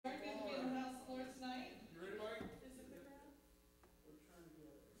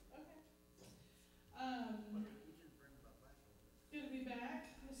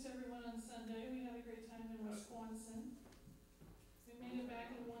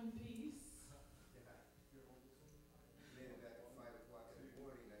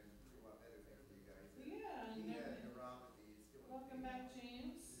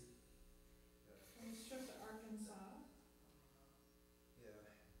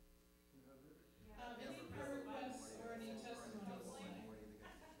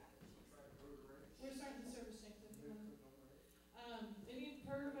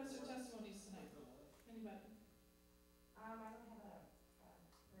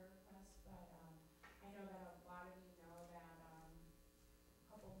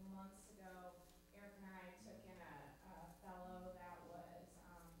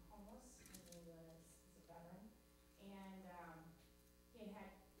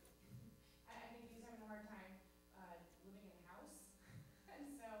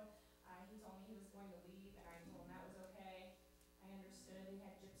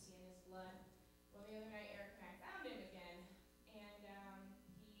in his blood. Well, the other night, Eric and I found him again, and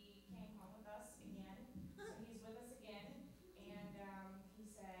he came home with us again. So he's with us again, and he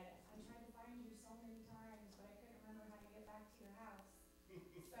said, I tried to find you so many times, but I couldn't remember how to get back to your house.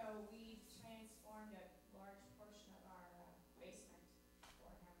 So we transformed a large portion of our basement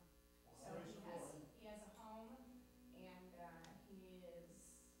for him. So he has a home, and he is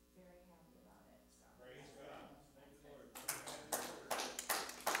very happy about it. So praise God. Thank the Lord.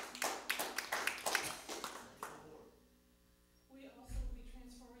 We also will be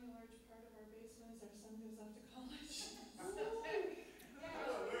transforming a large part of our basement as our son goes off to college.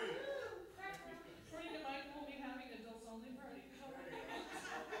 According to Mike, we'll be having adults only party.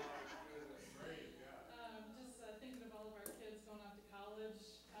 Just thinking of all of our kids going off to college,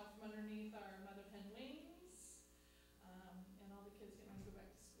 out from underneath our mother hen wings, and all the kids getting ready to go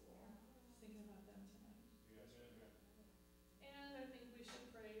back to school. Just thinking about them tonight. Yes, amen. And I think we should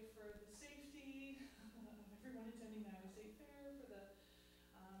pray for the safety of everyone attending the Iowa State Fair. For the,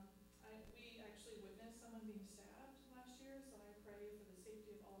 we actually witnessed someone being stabbed last year, so I pray for the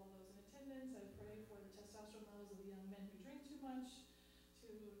safety of all of those in attendance. I pray for the testosterone levels of the young men who drink too much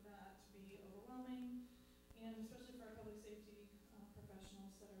to not be overwhelming, and especially for our public safety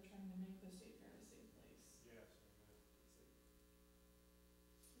professionals that are trying to make the state fair a safe place. Yes, amen.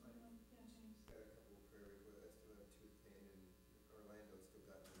 Yeah, James. Got a couple of prayer requests. I still have tooth pain in Orlando, still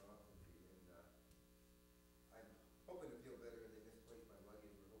got neuropathy, and I'm hoping to feel better. And they misplaced my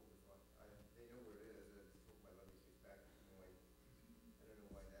luggage. We're hoping to find. They know where it is. I just hope my luggage gets back. I don't know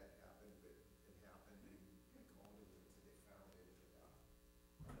why that happened, but it happened. And I called them and said they found it.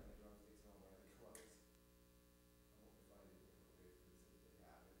 And my drumsticks and all my other clothes. I hope to find it in a couple days, but it said they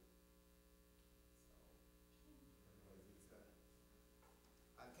have it. So, otherwise it's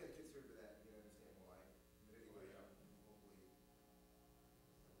I'm kind of concerned with that. You understand why? But anyway, hopefully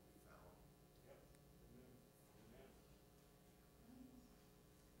it'll be found. Yep. Amen. Amen.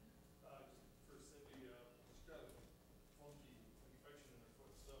 Just for Cindy, she's got a funky infection in her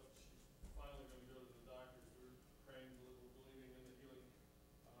foot stuff. She's finally going to go to the doctors. We're praying, believing in the healing.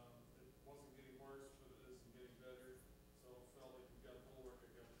 It wasn't getting worse, but it isn't getting better. So it felt like we've got a little work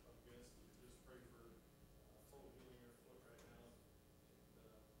up against it. Just pray for total healing in her foot right now. And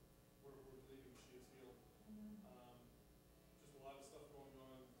we're believing she is healed. Just a lot of stuff going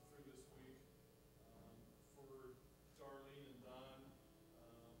on through this week. For Darlene and Don,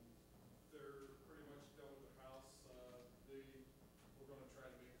 they're pretty much done with their house. They were going to try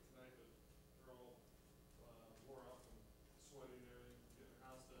to make it tonight, but they're all wore out from sweating and everything, getting their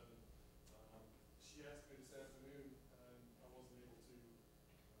house done. And, she asked me this afternoon, and I wasn't able to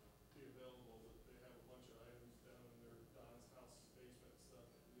be available, but they have a bunch of items down in their Don's house basement and stuff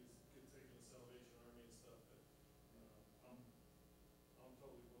that needs to get taken to Salvation Army and stuff. But I'm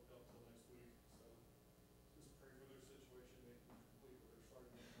totally booked up till next week, so just pray for their situation. They can complete what they're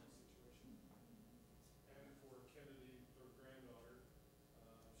starting in that situation. And for Kennedy, their granddaughter,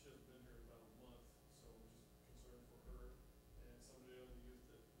 she hasn't been here about a month, so we're just concerned for her and some of the other youth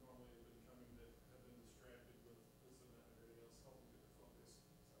that normally have been coming that have been distracted with this and that and everything else, helping get their focus.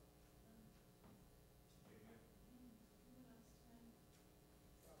 So. Amen. What else tonight?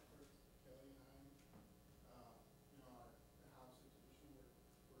 For Kelly and I, the house situation,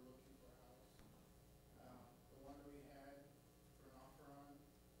 we're looking for a house. The one that we had for an offer on,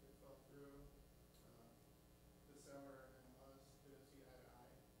 it fell through. The seller and us didn't see eye to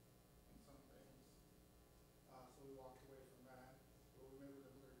eye on some things. So we walked away from that. But we met with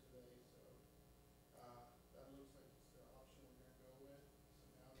the lawyer today, so that looks like it's the option we're going to go with. So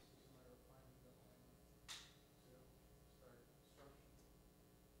now it's just a matter of finding the land to start construction.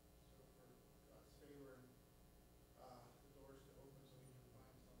 So for God's favor and the doors to open so we can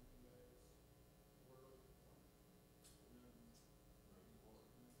find something that is we're looking for.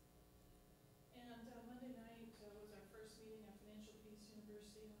 And Monday night was our first meeting at Financial Peace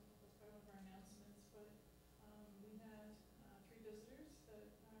University. That's part of our announcements, but we had 3 visitors that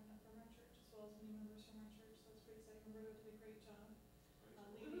are not from our church, as well as many members from our church. So that's pretty exciting. Roberto did a great job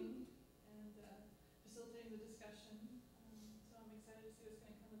leading and facilitating the discussion. So I'm excited to see what's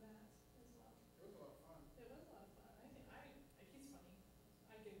going to come of that as well. It was a lot of fun. It was a lot of fun. I think he's funny.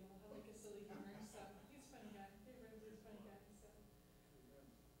 I giggle. I like his silly humor and stuff. He's a funny guy. Dave Ramsey's a funny guy. So.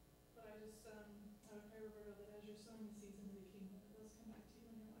 But I just, I would pray, Roberto, that as you're sowing the seeds into the kingdom, that those come back to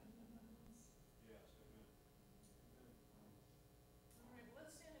you and your life in abundance. Yes, amen. All right, well,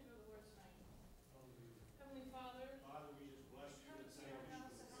 let's stand and go to the Lord tonight. Hallelujah. Heavenly Father, Father, we just bless you.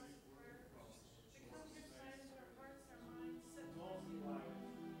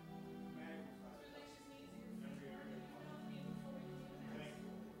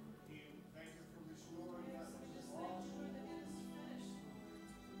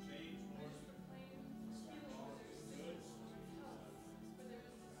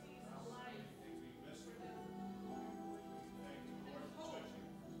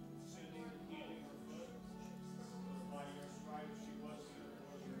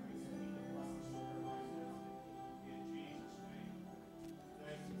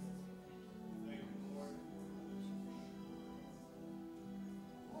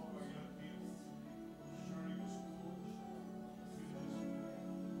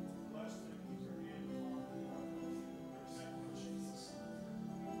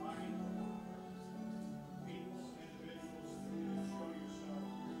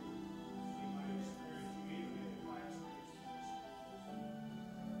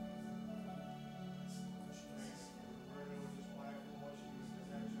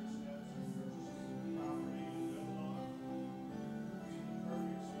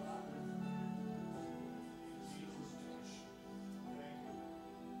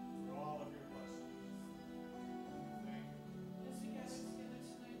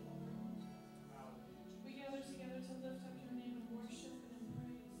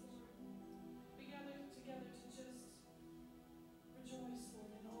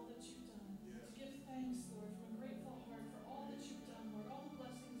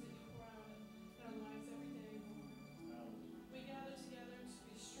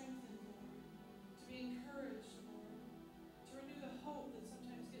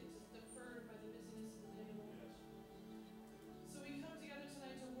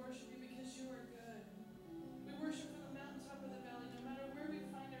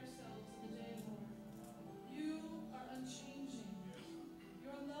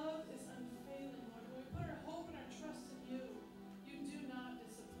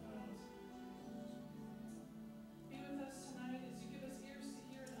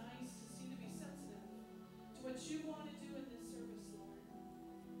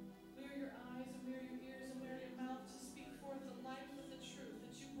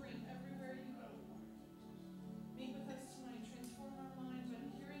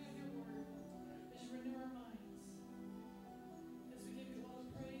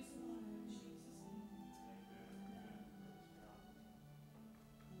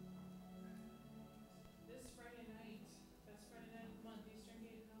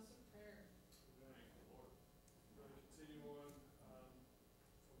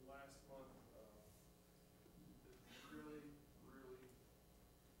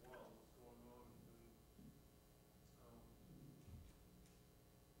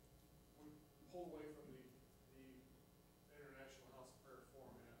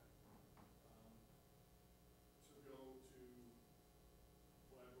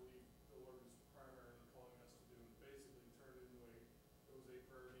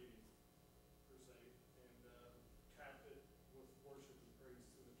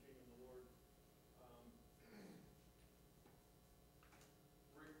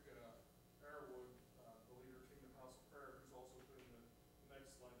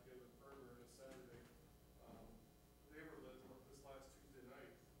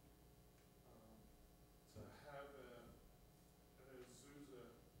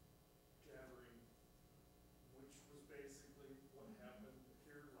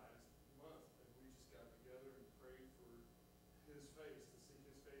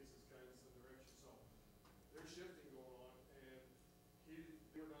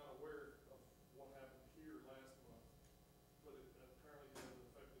 they were not aware of what happened here last month, but it apparently has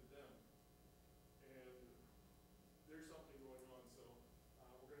affected them. And there's something going on, so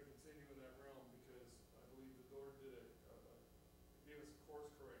we're going to continue in that realm because I believe the Lord did gave us a course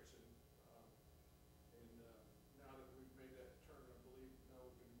correction. And now that we've made that turn, I believe now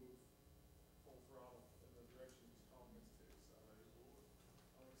we can move full throttle in the direction He's calling us to. So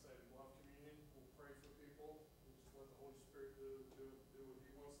I'm excited. We'll have communion. We'll pray for people. We'll just let the Holy Spirit do what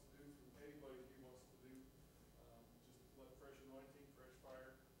He wants to do through anybody He wants to do. Just let fresh anointing, fresh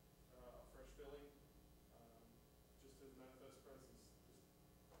fire, fresh filling, just His manifest presence. Just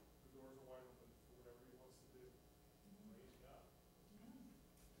the doors are wide open for whatever He wants to do. Praise God. Yeah.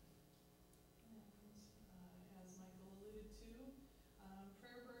 And as Michael alluded to,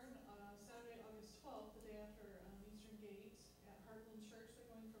 prayer burn Saturday, August 12th, the day after Eastern Gate at Hamlin Church. They're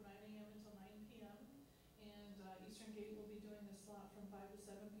going from 9 a.m. until 9 p.m. And Eastern Gate will be doing a slot from 5 to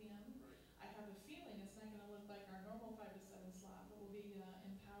 7 p.m. Right. I have a feeling it's not going to look like our normal 5 to 7 slot, but will be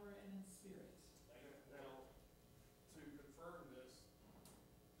in power and in spirit. Now, to confirm this,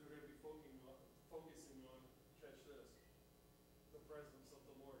 they're going to be focusing on, catch this, the presence of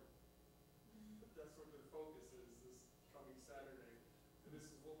the Lord. That's what their focus is this coming Saturday. And this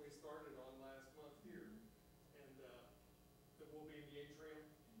is what we started on last month here. And that we'll be in the atrium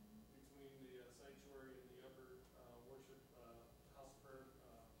between the sanctuary and the upper worship house of prayer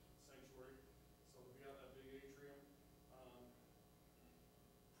sanctuary. So we'll be out that big atrium.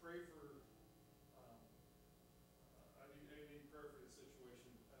 Pray for, I need prayer for the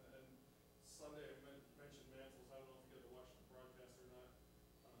situation. And Sunday I mentioned mantles. I don't know if you guys watched the broadcast or not.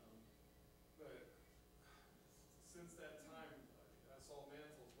 But since that time, I saw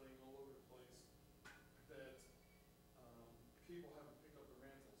mantles laying all over the place that people haven't picked up their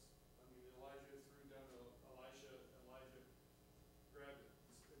mantles. I mean, Elijah threw down to Elisha. Elijah grabbed it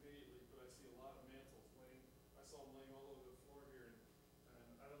immediately, but I see a lot of mantles laying. I saw them laying all over the floor here, and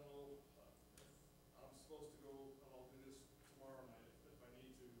I don't know if I'm supposed to go, and I'll do this tomorrow night if I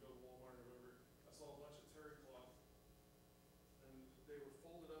need to, go to Walmart or whatever. I saw a bunch of terry cloth, and they were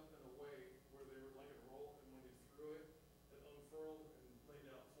folded up in a way where they were like a roll, and when you threw it, it unfurled and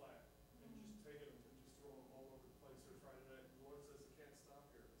laid out flat. And just taking them and just throwing them all over the place here Friday night. The Lord says, it can't stop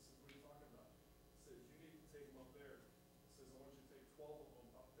here. This is what He's talking about. He says, you need to take them up there. He says, I want you to take 12 of them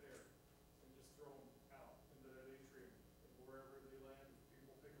up there and just throw them out into that atrium. And wherever they land, if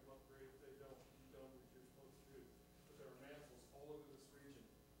people pick them up, great. If they don't, you done what you're supposed to do. But there are mantles all over this region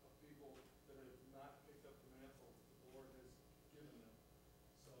of people that have not picked up the mantle that the Lord has given them.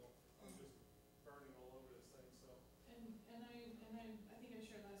 So I'm just burning all over this thing. So I think I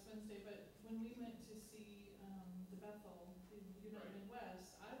shared last Wednesday, but when we went to see the Bethel, the United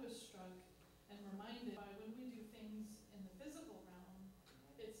Midwest, I was struck and reminded by when we do things in the physical realm,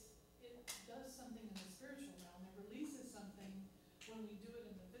 it does something in the spiritual realm. It releases something when we do it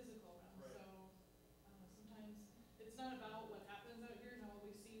in the physical realm. Right. So sometimes it's not about what happens out here, not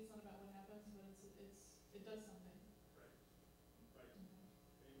what we see. It's not about what happens, but it does something. right, right. Mhm.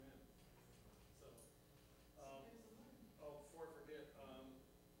 Amen. So. So praise the Lord. Oh, before I forget,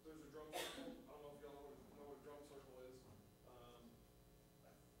 there's a drum circle. I don't know if y'all know what a drum circle is.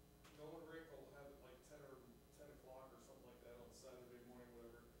 Noah and Rick will have it like 10 o'clock or something like that on Saturday morning,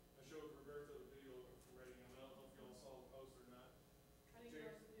 whatever. I showed Roberto the video already, and I don't know if y'all saw the post or not. I didn't get to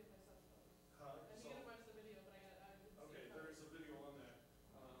watch the video, but I saw the post. Huh? I didn't get to watch the video, but I did see Okay, the there post. is a video on that.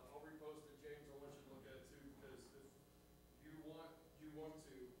 I'll repost it, James. I want you to look at it too, because if you want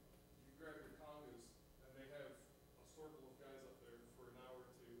to, you grab your congas, and they have a circle of guys up there for an hour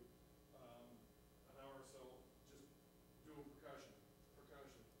or two, an hour or so, just doing percussion,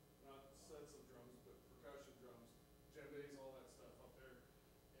 not sets of drums, but percussion drums, djembes, all that stuff up there.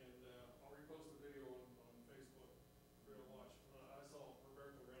 And I'll repost the video on Facebook for you to watch. I saw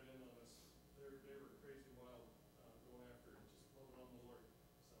Roberto ran in on us. They were crazy wild going after it, just loving on the Lord.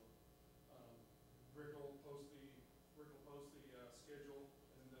 So Rick will post the schedule,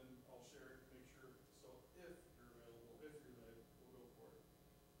 and then I'll share it, make sure. So if you're available, if you're late, we'll go for it.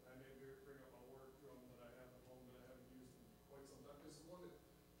 And I may bring up my work drum that I have at home that I haven't used in quite some time. This is one that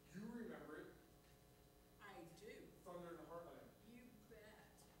you remember it. I do. Thunder in the Heartland. You bet.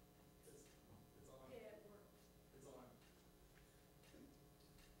 It's on. It works. It's on.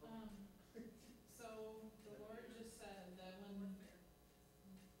 So the Lord just said that when Warfare.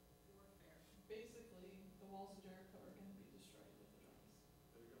 basically the walls of Jericho are going to be destroyed with the drums.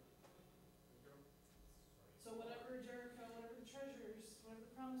 There you go. There you go. So whatever Jericho, whatever the treasures, whatever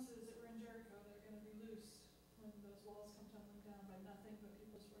the promises that were in Jericho, they're going to be loosed when those walls come tumbling down by nothing but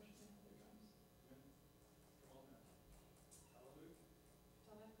people just worshiping with their drums. Amen. Come on now. Hallelujah. That's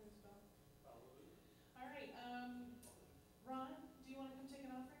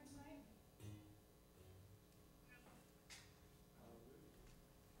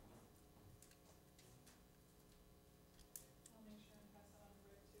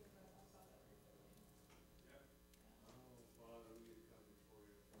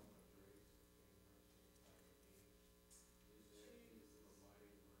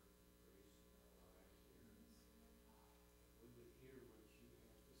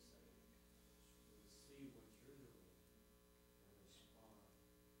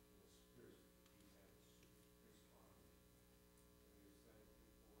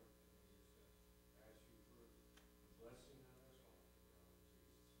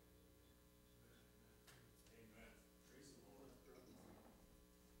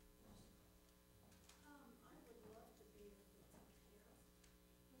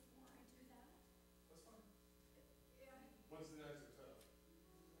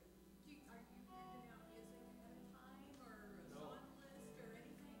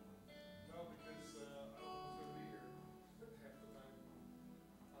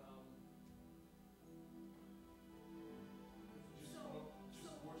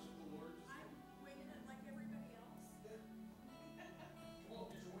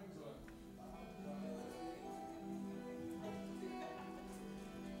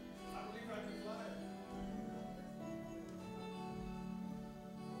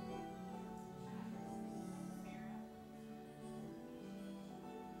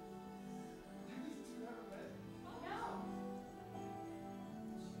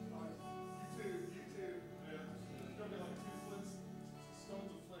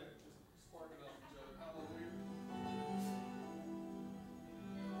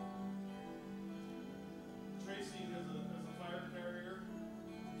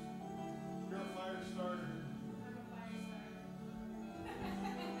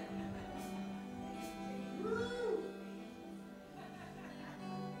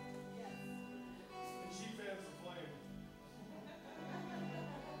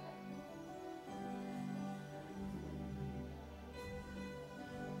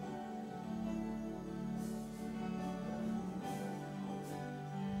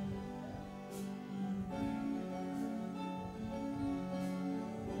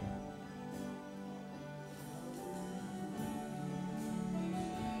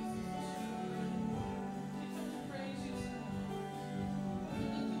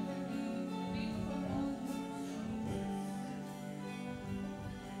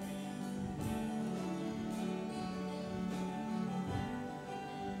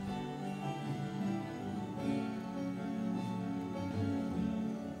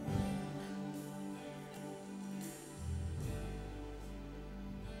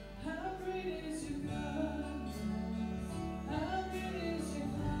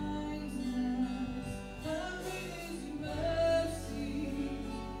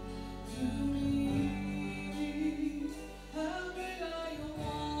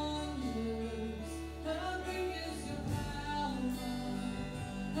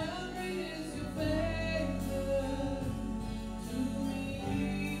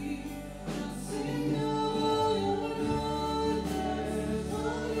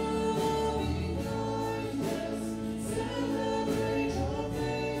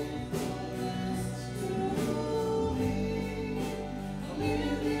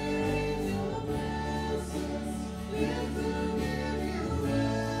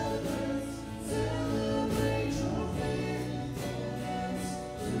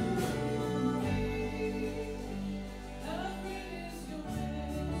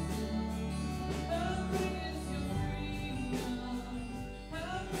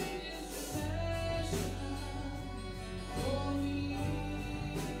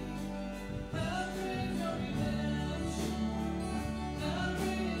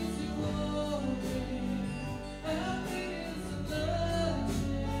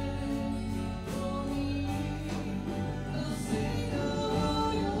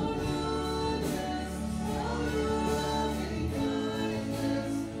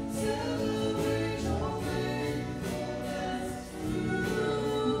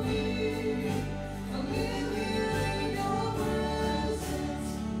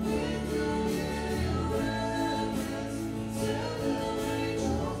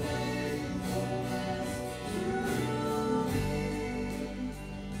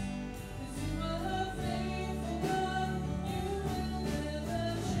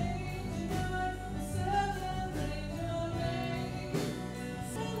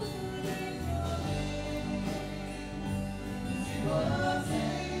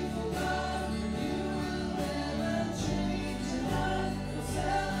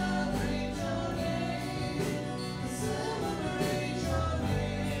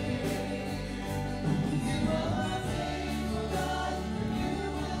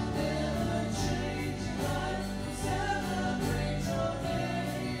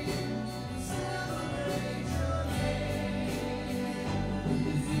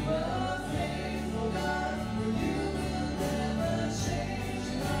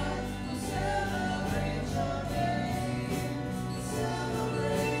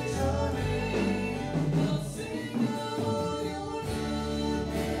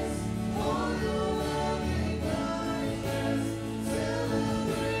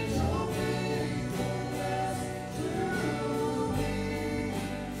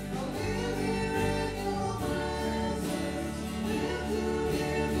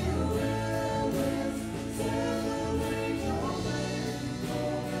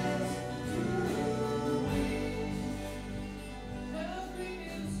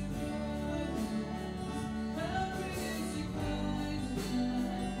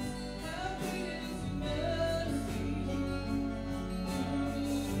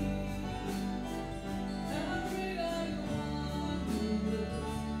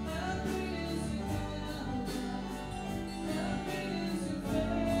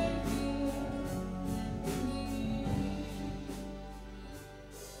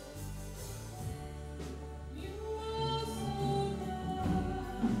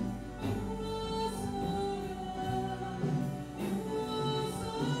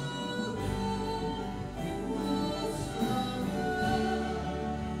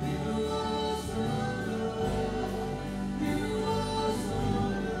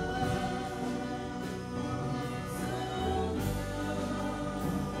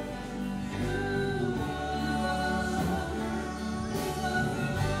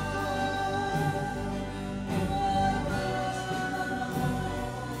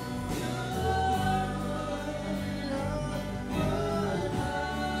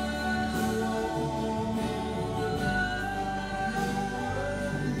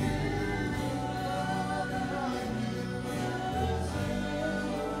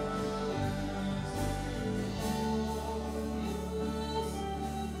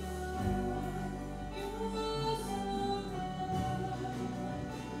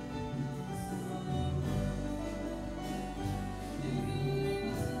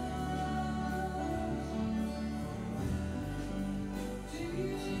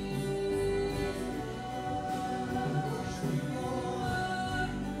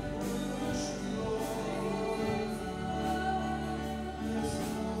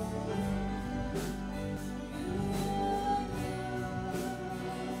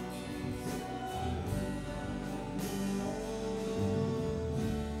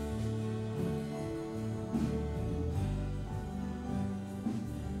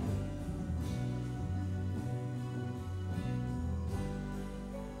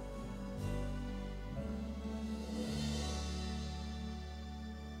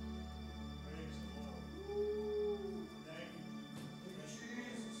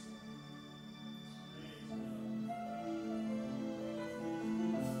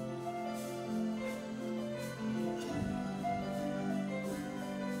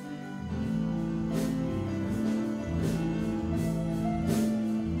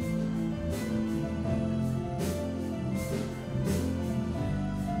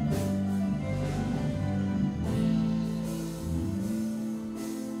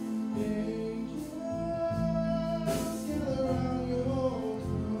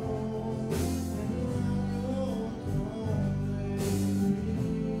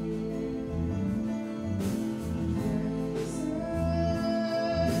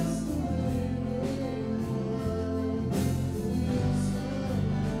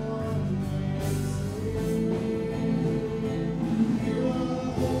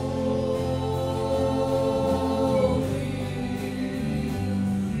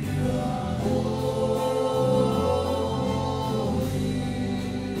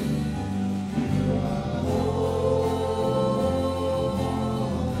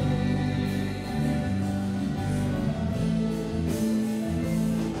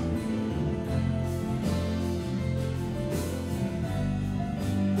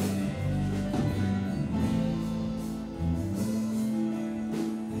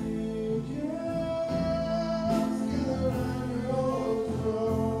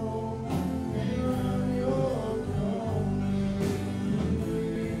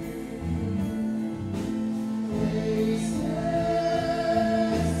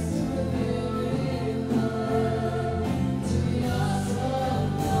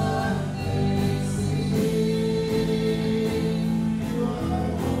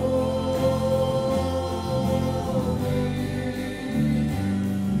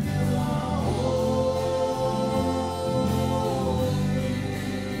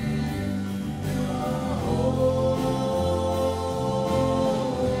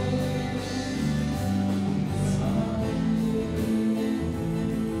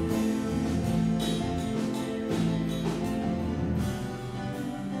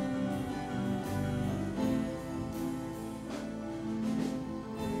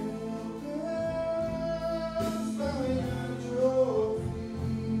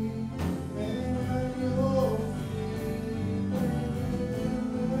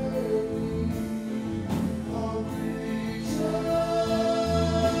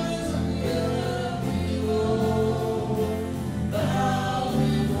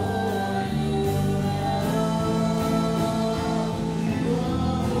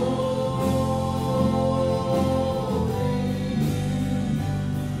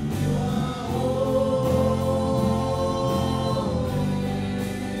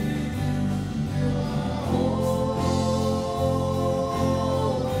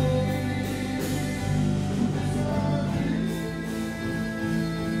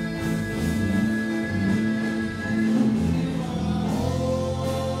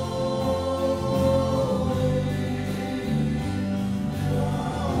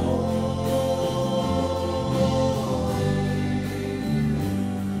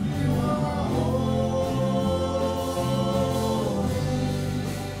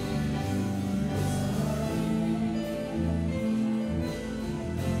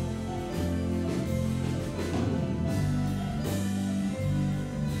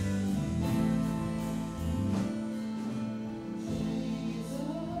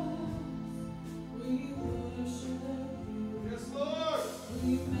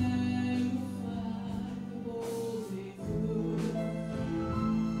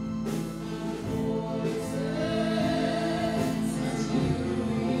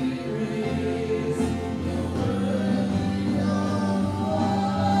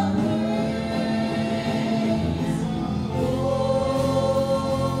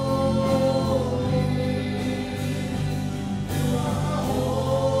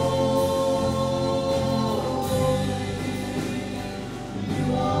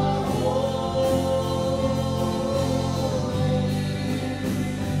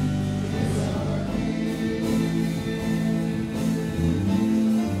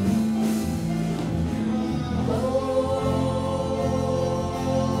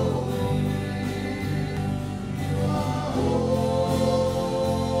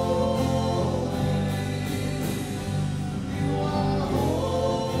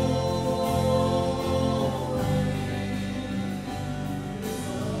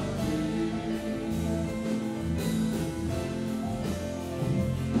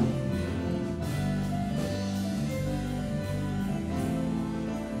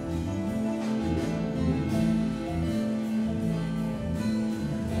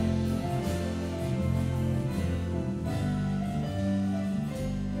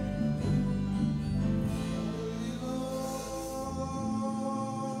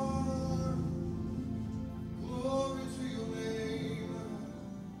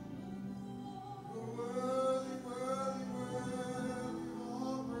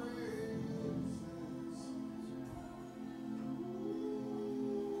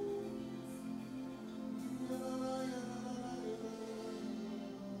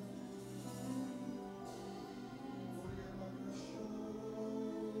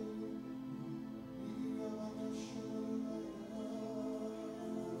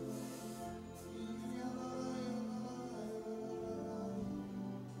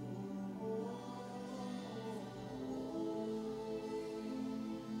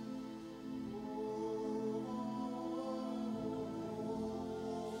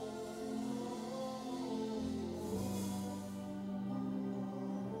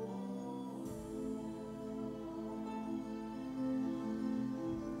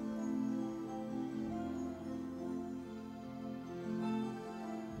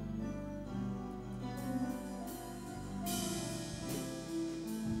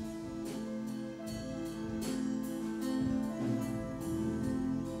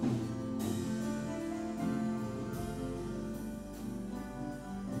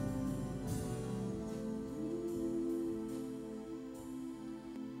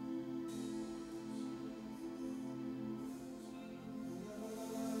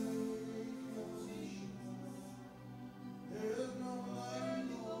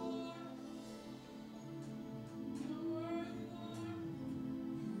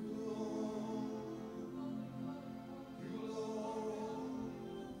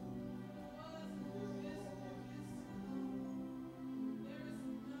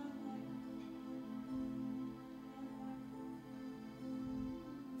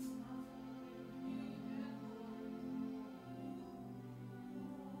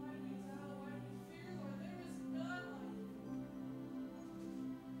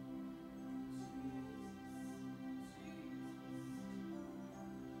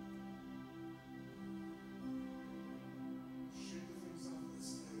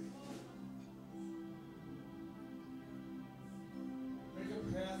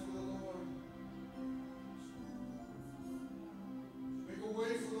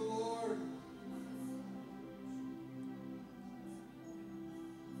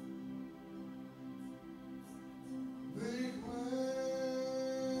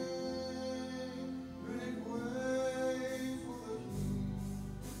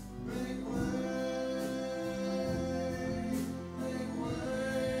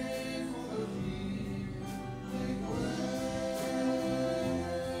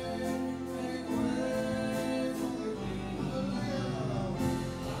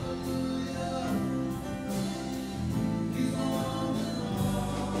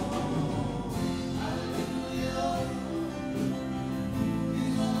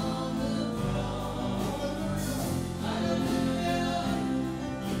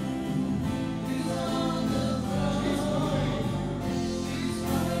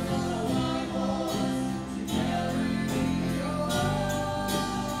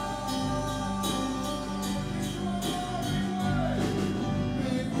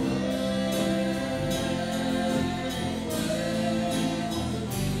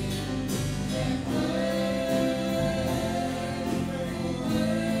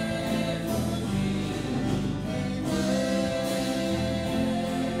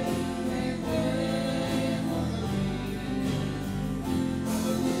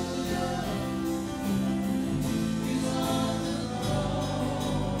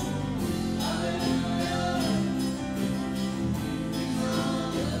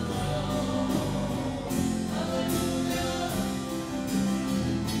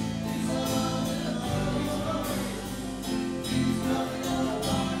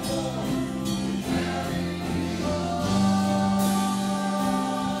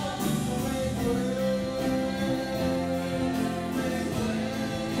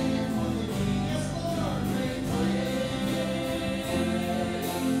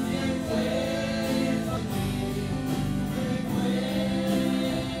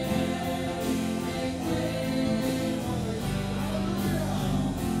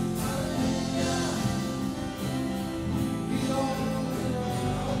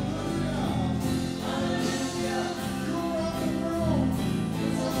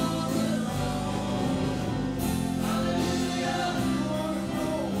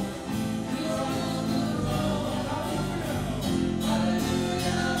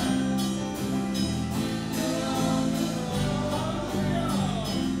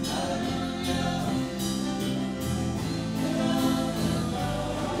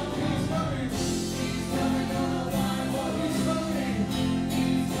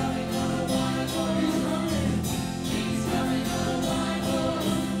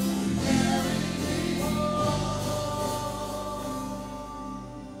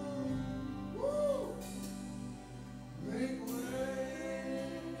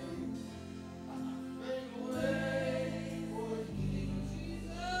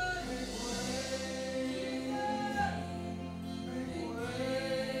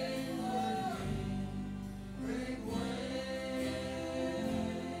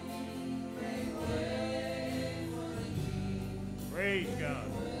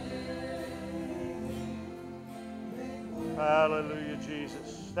Hallelujah,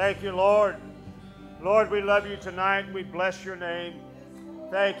 Jesus. Thank you, Lord. Lord, we love you tonight. We bless your name.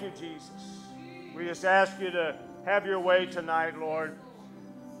 Thank you, Jesus. We just ask you to have your way tonight, Lord.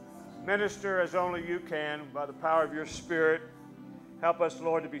 Minister as only you can by the power of your Spirit. Help us,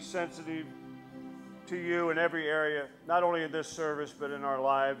 Lord, to be sensitive to you in every area, not only in this service, but in our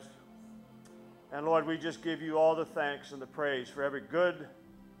lives. And Lord, we just give you all the thanks and the praise for every good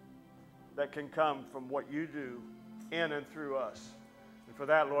that can come from what you do in and through us. And for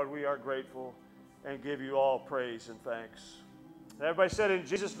that, Lord, we are grateful and give you all praise and thanks. Everybody said in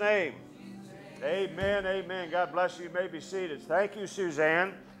Jesus' name, amen, amen. God bless you. You may be seated. Thank you,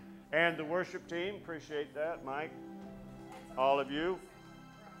 Suzanne, and the worship team. Appreciate that, Mike. All of you.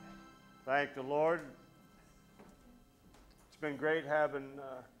 Thank the Lord. It's been great having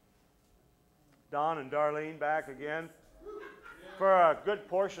Don and Darlene back again for a good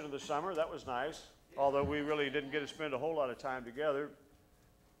portion of the summer. That was nice, although we really didn't get to spend a whole lot of time together.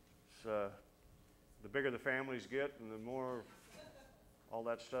 The bigger the families get and the more all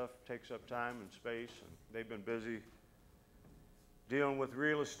that stuff takes up time and space, and they've been busy dealing with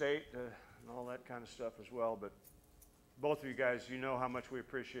real estate and all that kind of stuff as well. But both of you guys, you know how much we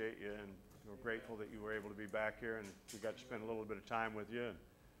appreciate you, and we're grateful that you were able to be back here and we got to spend a little bit of time with you. And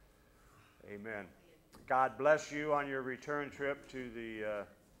amen. God bless you on your return trip to the,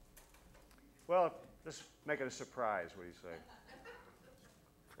 well, let's make it a surprise. What do you say?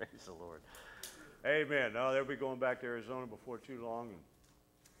 Praise the Lord. Amen. No, they'll be going back to Arizona before too long.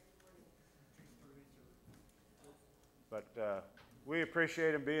 But we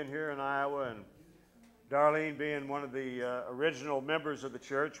appreciate him being here in Iowa, and Darlene being one of the original members of the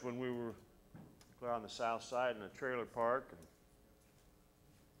church when we were clear on the south side in a trailer park. And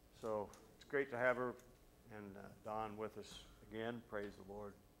so it's great to have her and Don with us again. Praise the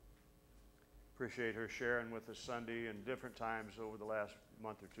Lord. Appreciate her sharing with us Sunday and different times over the last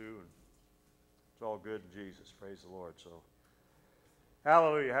month or two. And it's all good in Jesus. Praise the Lord. So,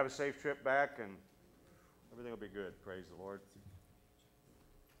 hallelujah. Have a safe trip back, and everything will be good. Praise the Lord.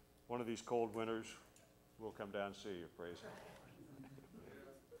 One of these cold winters, we'll come down and see you. Praise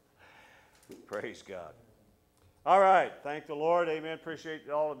God. Praise God. All right. Thank the Lord. Amen. Appreciate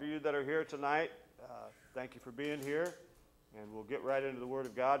all of you that are here tonight. Thank you for being here. And we'll get right into the Word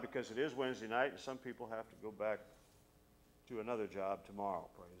of God because it is Wednesday night, and some people have to go back to another job tomorrow.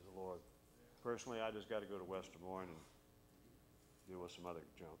 Praise the Lord. Personally, I just got to go to West Des Moines and deal with some other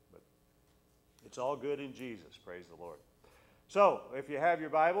junk. But it's all good in Jesus. Praise the Lord. So, if you have your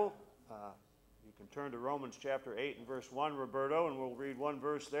Bible, you can turn to Romans chapter 8 and verse 1, Roberto, and we'll read one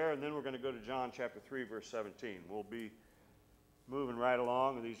verse there, and then we're going to go to John chapter 3, verse 17. We'll be moving right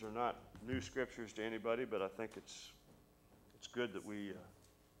along, and these are not new scriptures to anybody, but I think it's good that we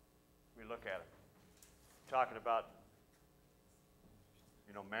look at it. Talking about,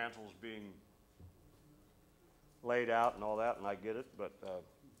 mantles being laid out and all that, and I get it, but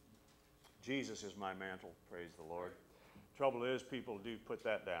Jesus is my mantle, praise the Lord. Trouble is, people do put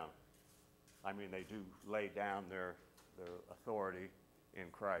that down. I mean, they do lay down their authority in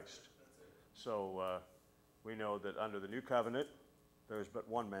Christ. So we know that under the new covenant, there's but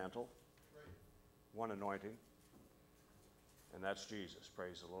one mantle, one anointing, and that's Jesus,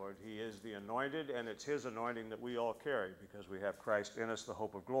 praise the Lord. He is the anointed, and it's his anointing that we all carry because we have Christ in us, the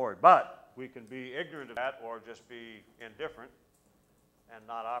hope of glory. But we can be ignorant of that or just be indifferent and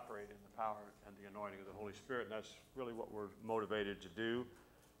not operate in the power and the anointing of the Holy Spirit, and that's really what we're motivated to do.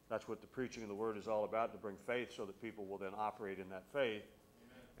 That's what the preaching of the Word is all about, to bring faith so that people will then operate in that faith.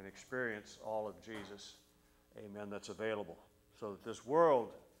 Amen. And experience all of Jesus, amen, that's available. So that this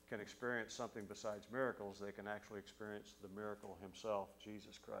world can experience something besides miracles, they can actually experience the miracle himself,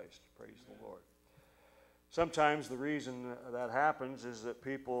 Jesus Christ. Praise Amen. The Lord. Sometimes the reason that happens is that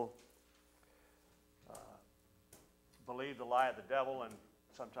people believe the lie of the devil and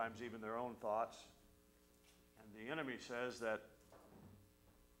sometimes even their own thoughts. And the enemy says that,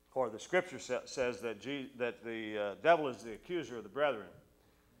 or the scripture says that the devil is the accuser of the brethren.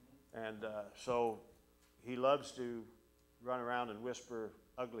 And so he loves to run around and whisper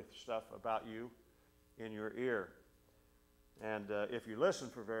ugly stuff about you in your ear. And if you listen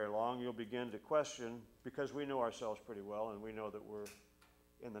for very long, you'll begin to question, because we know ourselves pretty well and we know that we're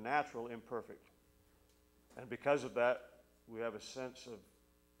in the natural imperfect. And because of that, we have a sense of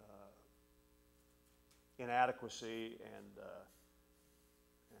inadequacy and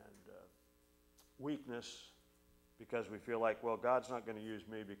weakness, because we feel like, well, God's not going to use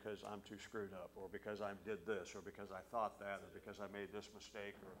me because I'm too screwed up, or because I did this, or because I thought that, or because I made this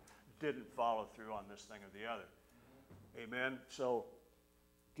mistake, or didn't follow through on this thing or the other. Amen? So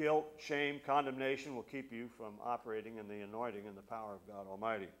guilt, shame, condemnation will keep you from operating in the anointing and the power of God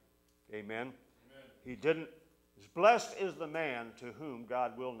Almighty. Amen? Amen. He didn't. Blessed is the man to whom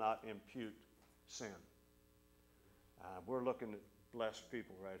God will not impute sin. We're looking at blessed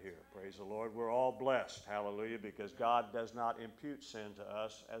people right here. Praise the Lord. We're all blessed. Hallelujah. Because God does not impute sin to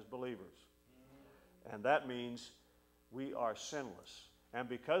us as believers. And that means we are sinless. And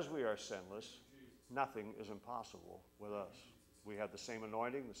because we are sinless, nothing is impossible with us. We have the same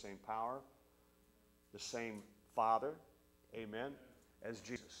anointing, the same power, the same Father, amen, as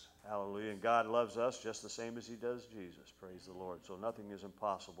Jesus. Hallelujah. And God loves us just the same as he does Jesus. Praise the Lord. So nothing is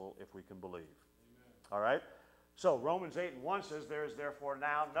impossible if we can believe. Amen. All right? So Romans 8:1 says, there is therefore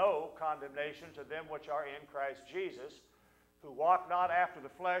now no condemnation to them which are in Christ Jesus, who walk not after the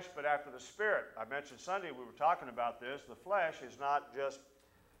flesh, but after the Spirit. I mentioned Sunday we were talking about this. The flesh is not just,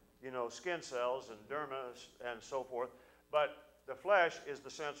 skin cells and derma and so forth, but the flesh is the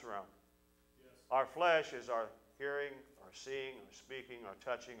sense realm. Yes. Our flesh is our hearing, our seeing, our speaking, our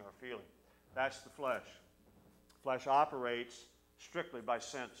touching, our feeling. That's the flesh. Flesh operates strictly by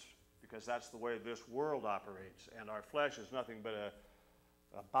sense because that's the way this world operates. And our flesh is nothing but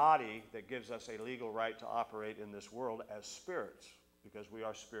a body that gives us a legal right to operate in this world as spirits because we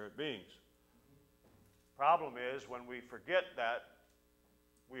are spirit beings. Problem is when we forget that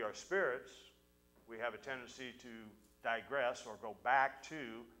we are spirits, we have a tendency to digress or go back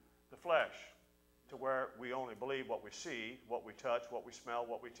to the flesh, to where we only believe what we see, what we touch, what we smell,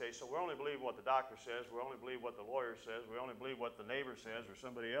 what we taste. So we only believe what the doctor says, we only believe what the lawyer says, we only believe what the neighbor says or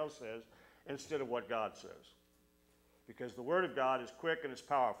somebody else says instead of what God says. Because the Word of God is quick and it's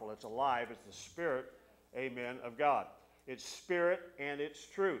powerful. It's alive. It's the Spirit, amen, of God. It's Spirit and it's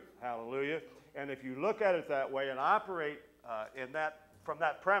truth. Hallelujah. And if you look at it that way and operate from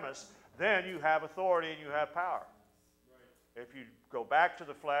that premise, then you have authority and you have power. Right. If you go back to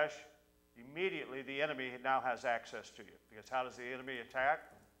the flesh, immediately the enemy now has access to you. Because how does the enemy attack?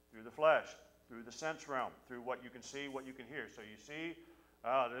 Through the flesh, through the sense realm, through what you can see, what you can hear. So you see,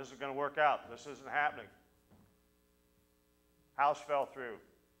 this isn't going to work out. This isn't happening. House fell through.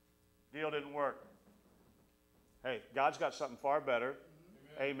 Deal didn't work. Hey, God's got something far better.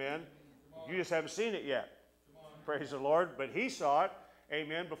 Amen. You just haven't seen it yet. Praise the Lord. But he saw it,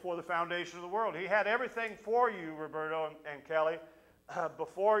 amen, before the foundation of the world. He had everything for you, Roberto and Kelly,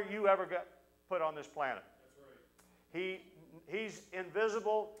 before you ever got put on this planet. That's right. He's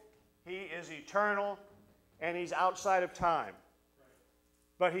invisible, he is eternal, and he's outside of time. Right.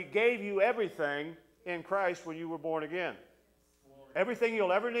 But he gave you everything in Christ when you were born again. Glory. Everything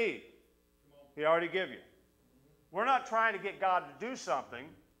you'll ever need, Come on. he already gave you. We're not trying to get God to do something.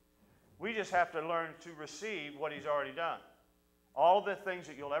 We just have to learn to receive what he's already done. All the things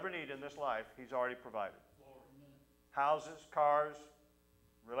that you'll ever need in this life, he's already provided. Glory. Houses, cars,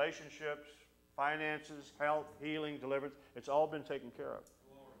 relationships, finances, health, healing, deliverance. It's all been taken care of.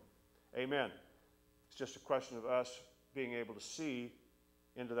 Glory. Amen. It's just a question of us being able to see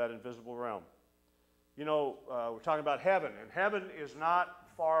into that invisible realm. We're talking about heaven, and heaven is not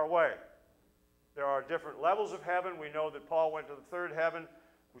far away. There are different levels of heaven. We know that Paul went to the third heaven,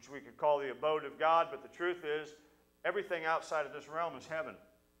 which we could call the abode of God, but the truth is, everything outside of this realm is heaven.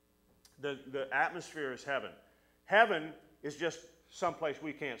 The atmosphere is heaven. Heaven is just someplace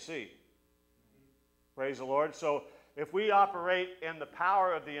we can't see. Praise the Lord. So if we operate in the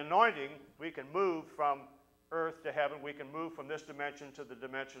power of the anointing, we can move from earth to heaven. We can move from this dimension to the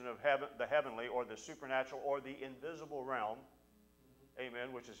dimension of heaven, the heavenly or the supernatural or the invisible realm.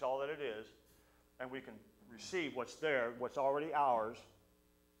 Amen, which is all that it is. And we can receive what's there, what's already ours,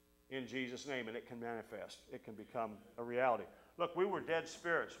 in Jesus' name, and it can manifest. It can become a reality. Look, we were dead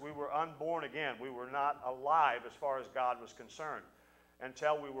spirits. We were unborn again. We were not alive as far as God was concerned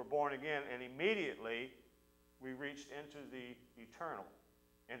until we were born again, and immediately we reached into the eternal,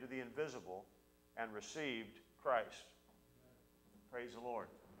 into the invisible, and received Christ. Praise the Lord.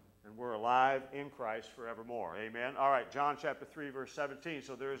 And we're alive in Christ forevermore. Amen. All right, John chapter 3, verse 17.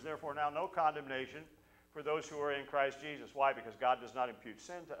 So there is therefore now no condemnation for those who are in Christ Jesus. Why? Because God does not impute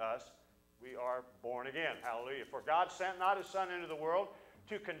sin to us. We are born again. Hallelujah. For God sent not his Son into the world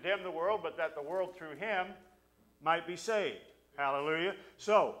to condemn the world, but that the world through him might be saved. Hallelujah.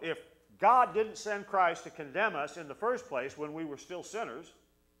 So if God didn't send Christ to condemn us in the first place when we were still sinners,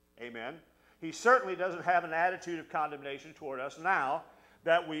 amen, he certainly doesn't have an attitude of condemnation toward us now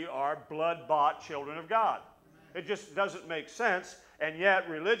that we are blood-bought children of God. It just doesn't make sense, and yet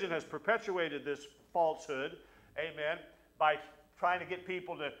religion has perpetuated this falsehood, amen, by trying to get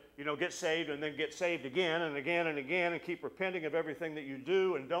people to, get saved and then get saved again and again and again and keep repenting of everything that you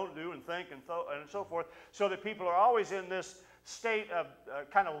do and don't do and think and so forth, so that people are always in this state of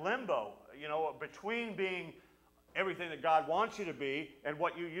kind of limbo, you know, between being everything that God wants you to be and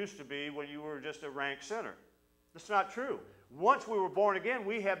what you used to be when you were just a rank sinner. That's not true. Once we were born again,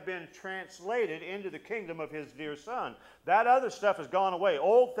 we have been translated into the kingdom of his dear Son. That other stuff has gone away.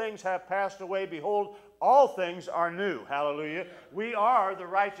 Old things have passed away. Behold, all things are new. Hallelujah. We are the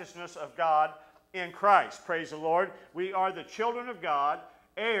righteousness of God in Christ. Praise the Lord. We are the children of God,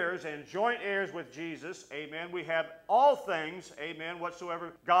 heirs and joint heirs with Jesus. Amen. We have all things, amen,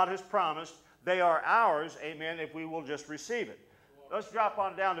 whatsoever God has promised. They are ours, amen, if we will just receive it. Let's drop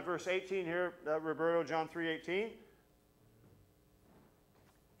on down to verse 18 here, Roberto, John 3:18.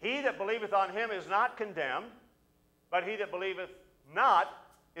 He that believeth on him is not condemned, but he that believeth not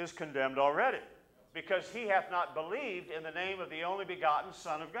is condemned already, because he hath not believed in the name of the only begotten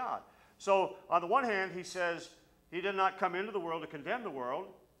Son of God. So, on the one hand, he says he did not come into the world to condemn the world,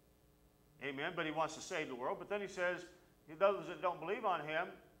 amen, but he wants to save the world. But then he says, those that don't believe on him,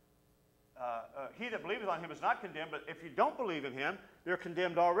 he that believeth on him is not condemned, but if you don't believe in him, they're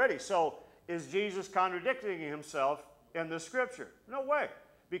condemned already. So, is Jesus contradicting himself in the scripture? No way.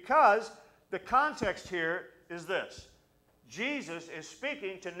 Because the context here is this. Jesus is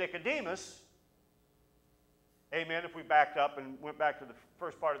speaking to Nicodemus. Amen. If we backed up and went back to the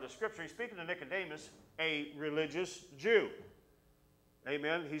first part of the scripture, he's speaking to Nicodemus, a religious Jew.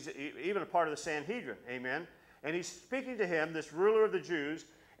 Amen. He's even a part of the Sanhedrin. Amen. And he's speaking to him, this ruler of the Jews,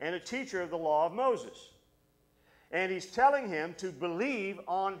 and a teacher of the law of Moses. And he's telling him to believe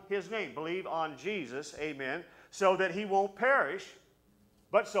on his name, believe on Jesus, amen, so that he won't perish,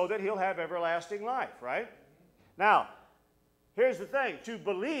 but so that he'll have everlasting life, right? Now, here's the thing, to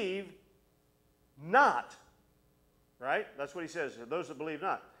believe not, right? That's what he says, those that believe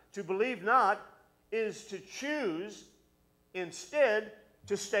not. To believe not is to choose instead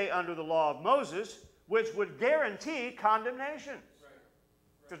to stay under the law of Moses, which would guarantee condemnation.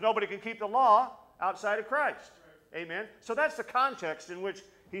 Because nobody can keep the law outside of Christ. Amen. So that's the context in which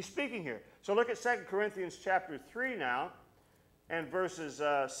he's speaking here. So look at 2 Corinthians chapter 3 now, and verses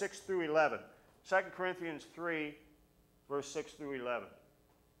 6 through 11. 2 Corinthians 3, verse 6 through 11.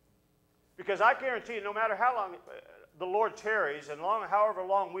 Because I guarantee you, no matter how long the Lord tarries, and however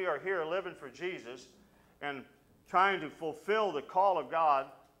long we are here living for Jesus, and trying to fulfill the call of God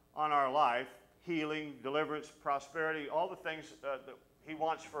on our life, healing, deliverance, prosperity, all the things that he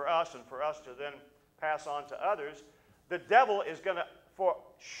wants for us and for us to then pass on to others, the devil is going to, for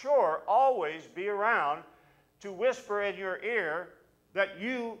sure, always be around to whisper in your ear that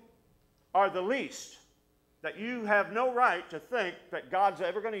you are the least, that you have no right to think that God's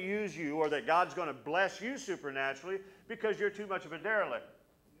ever going to use you or that God's going to bless you supernaturally because you're too much of a derelict.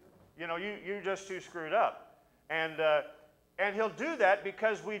 You know, you're just too screwed up. And he'll do that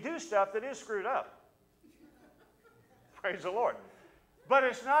because we do stuff that is screwed up. Praise the Lord. But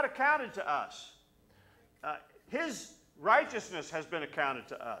it's not accounted to us. His righteousness has been accounted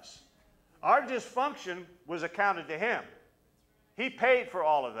to us. Our dysfunction was accounted to him. He paid for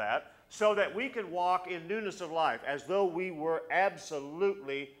all of that so that we can walk in newness of life as though we were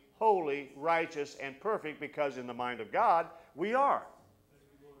absolutely holy, righteous, and perfect, because in the mind of God, we are.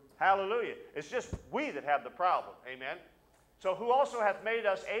 Hallelujah. It's just we that have the problem. Amen. So who also hath made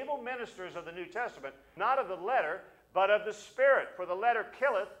us able ministers of the New Testament, not of the letter, but of the Spirit. For the letter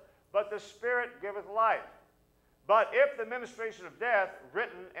killeth, but the Spirit giveth life. But if the ministration of death,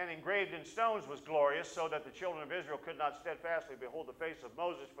 written and engraved in stones, was glorious, so that the children of Israel could not steadfastly behold the face of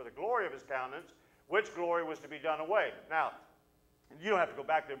Moses for the glory of his countenance, which glory was to be done away. Now, you don't have to go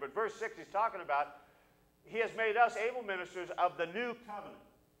back there, but verse 6 he's talking about, he has made us able ministers of the new covenant,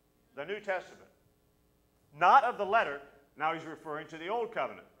 the New Testament. Not of the letter, now he's referring to the old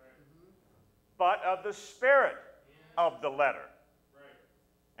covenant, but of the spirit of the letter.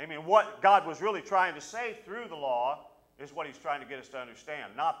 I mean, what God was really trying to say through the law is what he's trying to get us to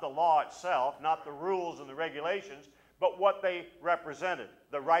understand. Not the law itself, not the rules and the regulations, but what they represented.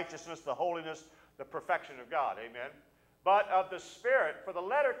 The righteousness, the holiness, the perfection of God. Amen. But of the Spirit, for the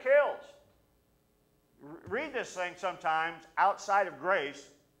letter kills. Read this thing sometimes outside of grace,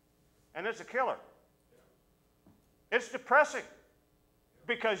 and it's a killer. It's depressing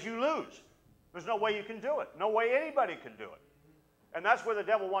because you lose. There's no way you can do it. No way anybody can do it. And that's where the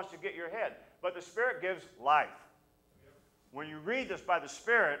devil wants to get your head. But the Spirit gives life. When you read this by the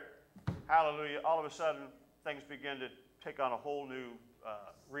Spirit, hallelujah, all of a sudden things begin to take on a whole new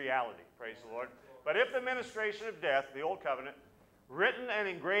reality. Praise the Lord. But if the ministration of death, the old covenant, written and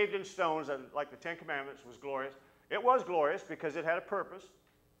engraved in stones, like the Ten Commandments, was glorious, it was glorious because it had a purpose,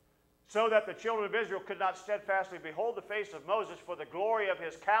 so that the children of Israel could not steadfastly behold the face of Moses for the glory of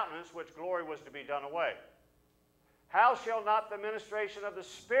his countenance, which glory was to be done away. how shall not the ministration of the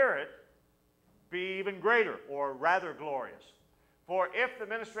Spirit be even greater, or rather glorious? For if the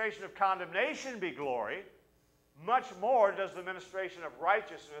ministration of condemnation be glory, much more does the ministration of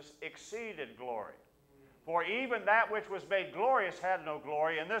righteousness exceed in glory. For even that which was made glorious had no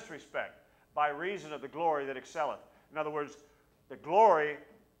glory in this respect, by reason of the glory that excelleth. In other words, the glory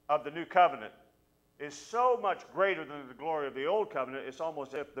of the new covenant is so much greater than the glory of the old covenant, it's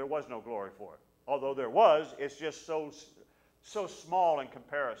almost as if there was no glory for it. Although there was, it's just so small in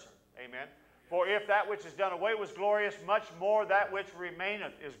comparison. Amen? For if that which is done away was glorious, much more that which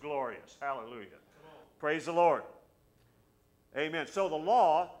remaineth is glorious. Hallelujah. Praise the Lord. Amen. So the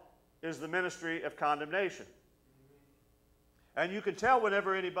law is the ministry of condemnation. And you can tell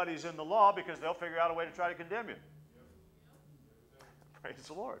whenever anybody's in the law because they'll figure out a way to try to condemn you. Praise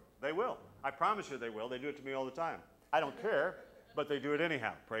the Lord. They will. I promise you they will. They do it to me all the time. I don't care, but they do it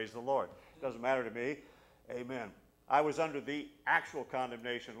anyhow. Praise the Lord. Doesn't matter to me. Amen. I was under the actual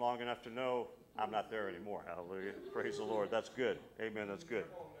condemnation long enough to know I'm not there anymore. Hallelujah. Praise the Lord. That's good. Amen. That's good.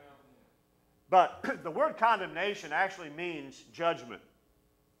 But the word condemnation actually means judgment.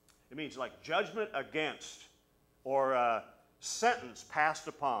 It means like judgment against, or sentence passed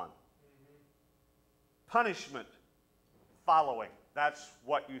upon. Punishment following. That's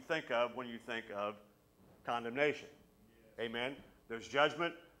what you think of when you think of condemnation. Amen. There's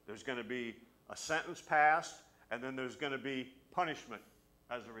judgment. There's going to be a sentence passed. And then there's going to be punishment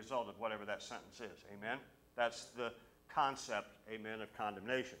as a result of whatever that sentence is. Amen? That's the concept, amen, of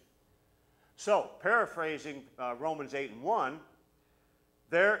condemnation. So, paraphrasing Romans 8:1,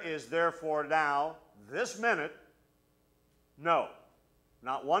 there is therefore now, this minute, no,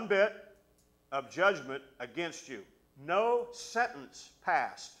 not one bit of judgment against you. No sentence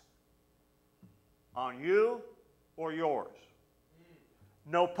passed on you or yours.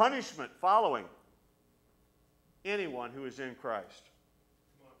 No punishment following anyone who is in Christ.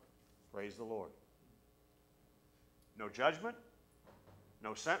 Praise the Lord. No judgment,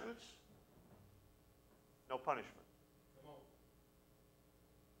 no sentence, no punishment.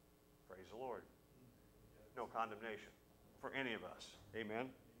 Praise the Lord. No condemnation for any of us. Amen.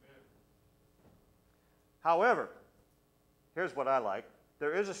 However, here's what I like.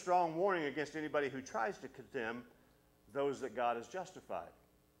 There is a strong warning against anybody who tries to condemn those that God has justified.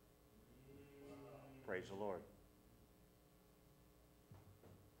 Praise the Lord.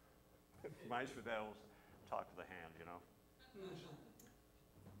 Reminds me of that old talk of the hand, you know.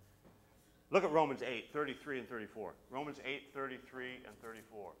 Look at Romans 8:33 and 34. Romans 8:33 and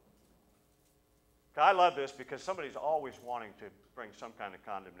 34. I love this because somebody's always wanting to bring some kind of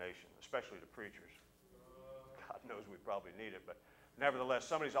condemnation, especially to preachers. God knows we probably need it, but nevertheless,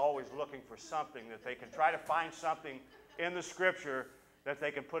 somebody's always looking for something that they can try to find something in the Scripture that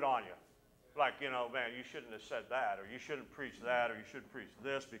they can put on you. Like, you know, man, you shouldn't have said that, or you shouldn't preach that, or you shouldn't preach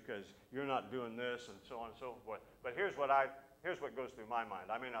this because you're not doing this, and so on and so forth. But here's what goes through my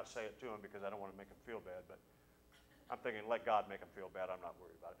mind. I may not say it to him because I don't want to make him feel bad, but I'm thinking, let God make him feel bad. I'm not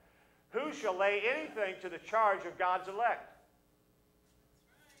worried about it. Who shall lay anything to the charge of God's elect?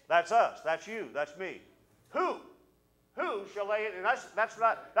 That's us. That's you. That's me. Who? Who shall lay it? And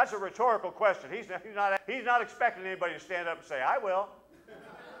that's a rhetorical question. He's not expecting anybody to stand up and say, I will.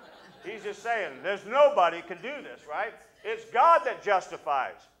 He's just saying, there's nobody can do this, right? It's God that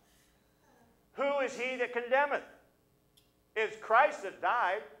justifies. Who is he that condemneth? It's Christ that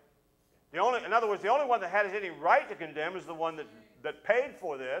died. In other words, the only one that has any right to condemn is the one that paid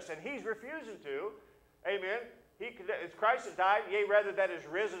for this, and he's refusing to. Amen. It's Christ that died, yea, rather that is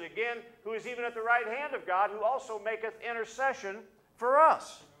risen again, who is even at the right hand of God, who also maketh intercession for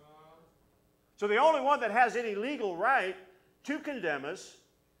us. So the only one that has any legal right to condemn us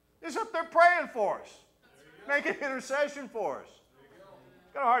is up there praying for us, making intercession for us.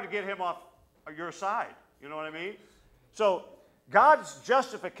 It's kind of hard to get him off your side. You know what I mean? So God's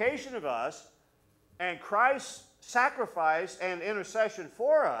justification of us and Christ's sacrifice and intercession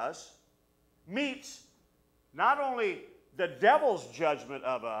for us meets not only the devil's judgment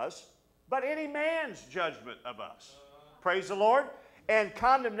of us, but any man's judgment of us. Praise the Lord. And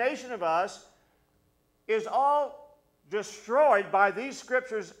condemnation of us is all destroyed by these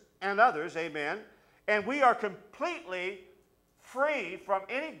scriptures and others, amen. And we are completely free from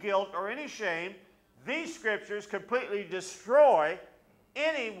any guilt or any shame. These scriptures completely destroy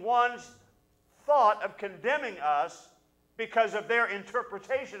anyone's thought of condemning us because of their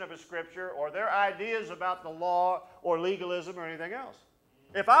interpretation of a scripture or their ideas about the law or legalism or anything else.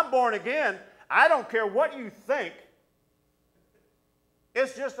 If I'm born again, I don't care what you think.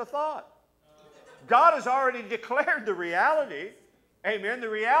 It's just a thought. God has already declared the reality. Amen. The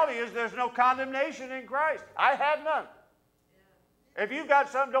reality is there's no condemnation in Christ. I have none. If you've got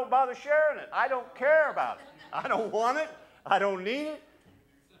something, don't bother sharing it. I don't care about it. I don't want it. I don't need it.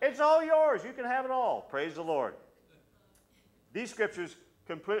 It's all yours. You can have it all. Praise the Lord. These scriptures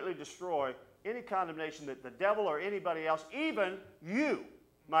completely destroy any condemnation that the devil or anybody else, even you,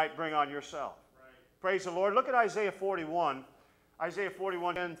 might bring on yourself. Right. Praise the Lord. Look at Isaiah 41. Isaiah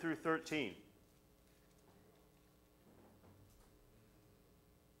 41, 10 through 13.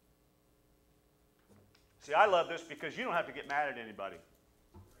 See, I love this because you don't have to get mad at anybody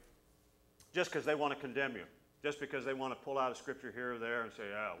just because they want to condemn you, just because they want to pull out a scripture here or there and say,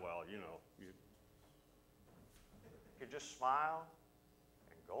 "Yeah, well, you know." You can just smile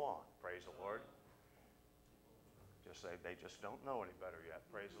and go on. Praise the Lord. Just say they just don't know any better yet.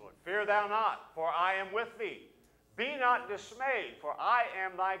 Praise the Lord. Fear thou not, for I am with thee. Be not dismayed, for I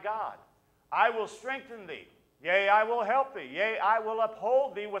am thy God. I will strengthen thee. Yea, I will help thee. Yea, I will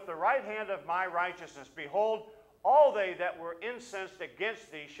uphold thee with the right hand of my righteousness. Behold, all they that were incensed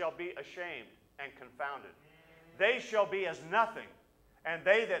against thee shall be ashamed and confounded. They shall be as nothing, and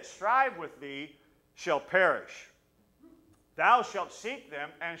they that strive with thee shall perish. Thou shalt seek them,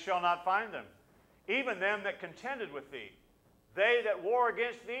 and shall not find them, even them that contended with thee. They that war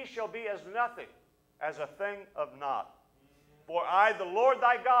against thee shall be as nothing, as a thing of naught. For I, the Lord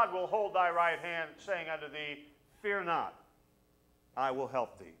thy God, will hold thy right hand, saying unto thee, Fear not, I will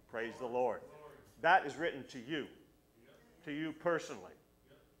help thee. Praise the Lord. That is written to you personally.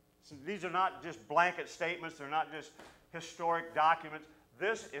 So these are not just blanket statements. They're not just historic documents.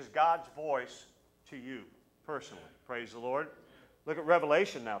 This is God's voice to you personally. Praise the Lord. Look at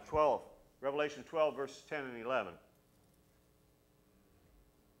Revelation now, 12. Revelation 12, verses 10 and 11.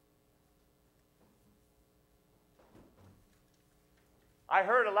 I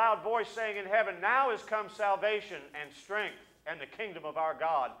heard a loud voice saying in heaven, Now is come salvation and strength and the kingdom of our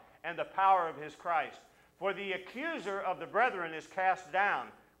God and the power of his Christ. For the accuser of the brethren is cast down,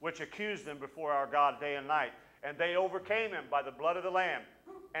 which accused them before our God day and night. And they overcame him by the blood of the Lamb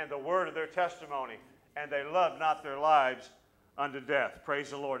and the word of their testimony. And they loved not their lives unto death.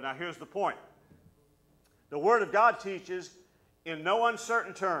 Praise the Lord. Now here's the point. The Word of God teaches in no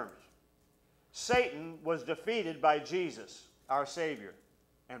uncertain terms, Satan was defeated by Jesus, our Savior,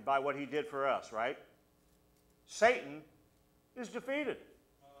 and by what he did for us, right? Satan is defeated.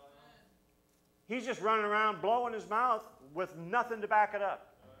 He's just running around blowing his mouth with nothing to back it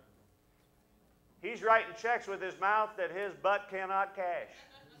up. He's writing checks with his mouth that his butt cannot cash.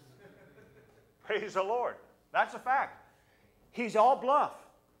 Praise the Lord. That's a fact. He's all bluff.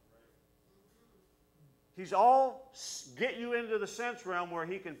 He's all get you into the sense realm where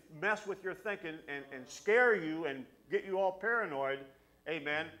he can mess with your thinking and scare you and get you all paranoid.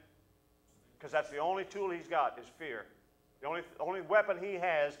 Amen. Because that's the only tool he's got is fear. The only weapon he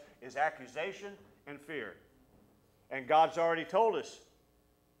has is accusation and fear. And God's already told us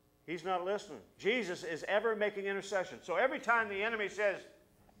he's not listening. Jesus is ever making intercession. So every time the enemy says,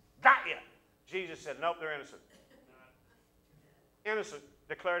 got you, Jesus said, nope, they're innocent. Innocent.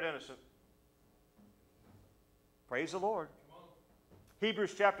 Declared innocent. Praise the Lord.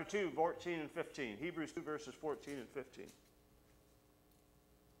 Hebrews chapter 2, 14 and 15. Hebrews 2, verses 14 and 15.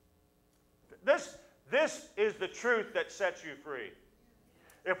 This is the truth that sets you free.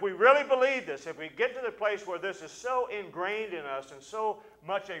 If we really believe this, if we get to the place where this is so ingrained in us and so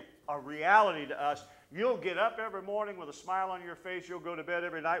much a reality to us, you'll get up every morning with a smile on your face. You'll go to bed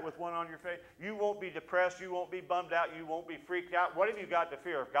every night with one on your face. You won't be depressed. You won't be bummed out. You won't be freaked out. What have you got to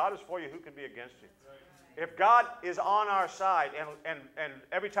fear? If God is for you, who can be against you? If God is on our side, and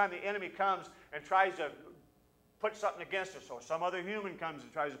every time the enemy comes and tries to put something against us, or some other human comes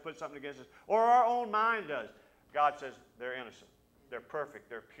and tries to put something against us, or our own mind does, God says they're innocent. They're perfect.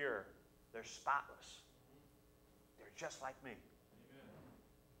 They're pure. They're spotless. They're just like me. Amen.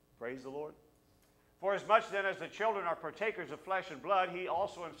 Praise the Lord. For as much then as the children are partakers of flesh and blood, he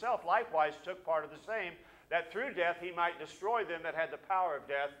also himself likewise took part of the same, that through death he might destroy them that had the power of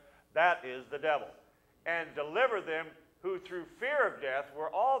death, that is the devil, and deliver them who through fear of death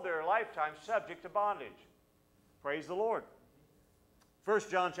were all their lifetime subject to bondage. Praise the Lord. 1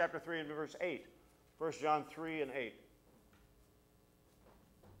 John chapter 3 and verse 8. 1 John 3 and 8.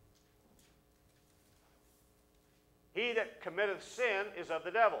 He that committeth sin is of the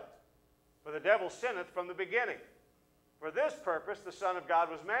devil, for the devil sinneth from the beginning. For this purpose the Son of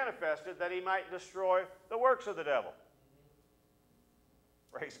God was manifested, that he might destroy the works of the devil.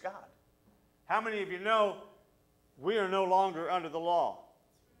 Praise God. How many of you know we are no longer under the law?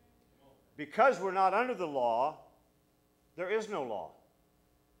 Because we're not under the law, there is no law.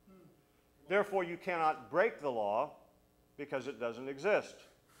 Therefore, you cannot break the law, because it doesn't exist.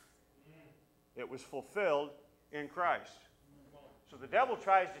 It was fulfilled in Christ. So the devil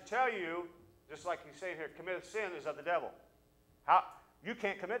tries to tell you, just like he's saying here, committed sin is of the devil. How? You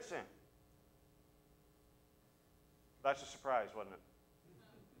can't commit sin. That's a surprise, wasn't it?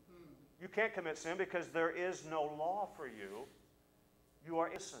 You can't commit sin because there is no law for you. You are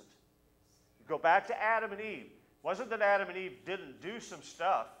innocent. You go back to Adam and Eve. It wasn't that Adam and Eve didn't do some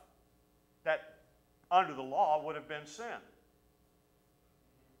stuff that under the law would have been sin.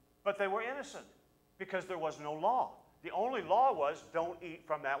 But they were innocent because there was no law. The only law was don't eat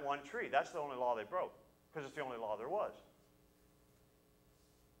from that one tree. That's the only law they broke because it's the only law there was.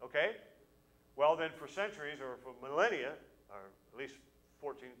 Okay? Well, then for centuries or for millennia, or at least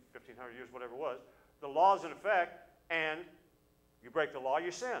 1,500 years, whatever it was, the law is in effect, and you break the law,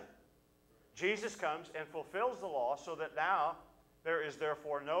 you sin. Jesus comes and fulfills the law so that now there is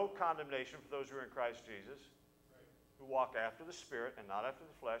therefore no condemnation for those who are in Christ Jesus, who walk after the Spirit and not after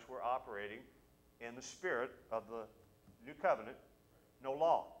the flesh. We're operating in the Spirit of the new covenant, no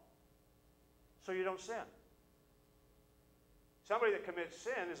law. So you don't sin. Somebody that commits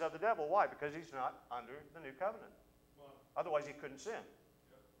sin is of the devil. Why? Because he's not under the new covenant. Otherwise he couldn't sin.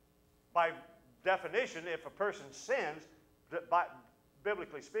 By definition, if a person sins,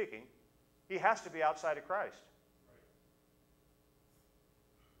 biblically speaking, he has to be outside of Christ.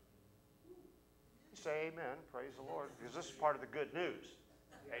 You say amen, praise the Lord, because this is part of the good news.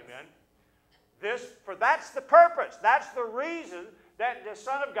 Amen. That's the purpose. That's the reason that the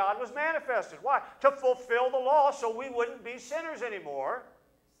Son of God was manifested. Why? To fulfill the law so we wouldn't be sinners anymore.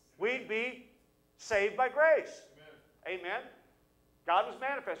 We'd be saved by grace. Amen. God was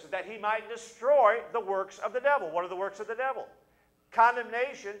manifested that he might destroy the works of the devil. What are the works of the devil?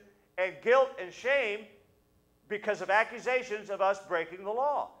 Condemnation and guilt and shame because of accusations of us breaking the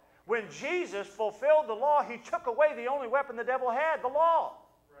law. When Jesus fulfilled the law, he took away the only weapon the devil had, the law.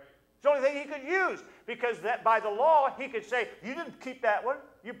 It's the only thing he could use, because that by the law he could say, you didn't keep that one,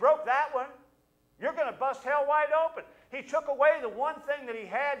 you broke that one, you're going to bust hell wide open. He took away the one thing that he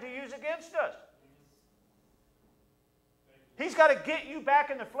had to use against us. He's got to get you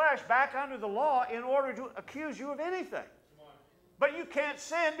back in the flesh, back under the law, in order to accuse you of anything. But you can't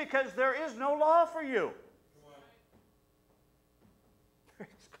sin because there is no law for you.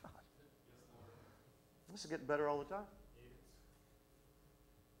 Praise God. This is getting better all the time.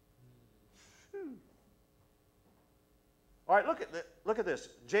 All right, look at this.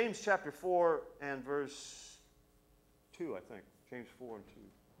 James chapter 4 and verse 2, I think. James 4 and 2.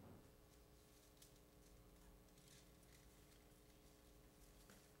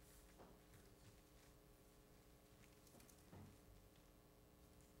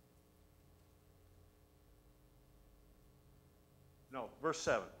 No, verse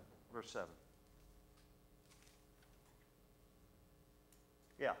 7. Verse 7.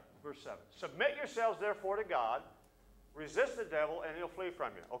 Yeah, verse 7. Submit yourselves therefore to God. Resist the devil and he'll flee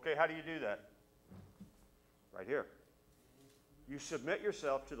from you. Okay, how do you do that? Right here. You submit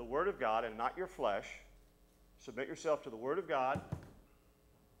yourself to the Word of God and not your flesh. Submit yourself to the Word of God.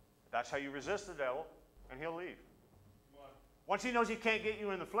 That's how you resist the devil, and he'll leave. Once he knows he can't get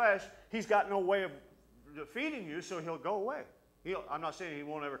you in the flesh, he's got no way of defeating you, so he'll go away. I'm not saying he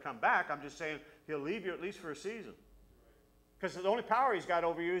won't ever come back. I'm just saying he'll leave you at least for a season. Because the only power he's got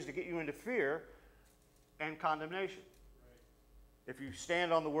over you is to get you into fear and condemnation. If you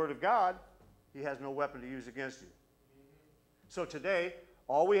stand on the Word of God, he has no weapon to use against you. So today,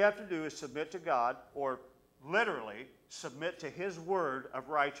 all we have to do is submit to God, or literally submit to his word of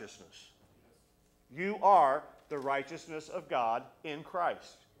righteousness. You are the righteousness of God in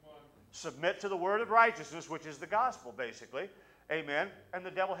Christ. Submit to the word of righteousness, which is the gospel, basically. Amen. And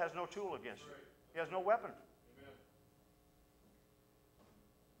the devil has no tool against you. He has no weapon. Amen.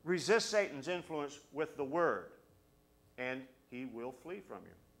 Resist Satan's influence with the word, and he will flee from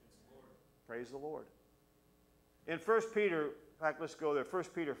you. Praise the Lord. In 1 Peter, in fact, let's go there. 1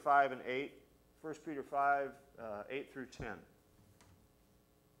 Peter 5 and 8. 1 Peter 5, 8 through 10.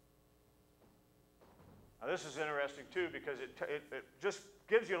 Now this is interesting too, because it just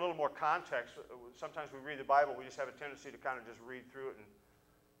gives you a little more context. Sometimes we read the Bible, we just have a tendency to kind of just read through it and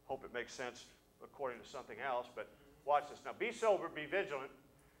hope it makes sense according to something else. But watch this. Now be sober, be vigilant,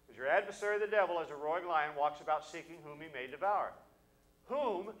 because your adversary the devil, as a roaring lion, walks about seeking whom he may devour.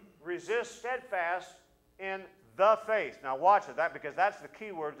 Whom resist steadfast in the faith. Now watch it, because that's the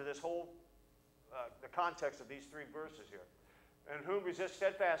key word to this whole, the context of these three verses here. And whom resist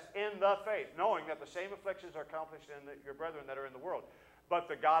steadfast in the faith, knowing that the same afflictions are accomplished in your brethren that are in the world. But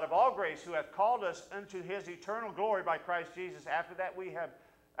the God of all grace, who hath called us unto his eternal glory by Christ Jesus, after that we have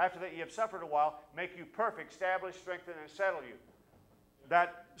after that ye have suffered a while, make you perfect, establish, strengthen, and settle you.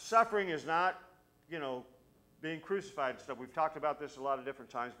 That suffering is not, being crucified and stuff. We've talked about this a lot of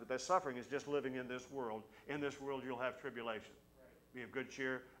different times, but that suffering is just living in this world. In this world, you'll have tribulation. Right. Be of good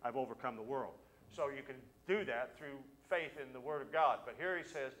cheer. I've overcome the world. So you can do that through faith in the Word of God. But here he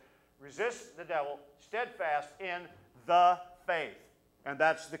says, resist the devil, steadfast in the faith. And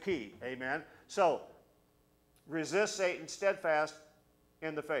that's the key. Amen. So, resist Satan, steadfast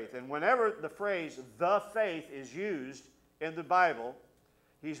in the faith. And whenever the phrase the faith is used in the Bible,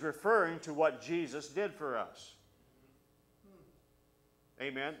 he's referring to what Jesus did for us.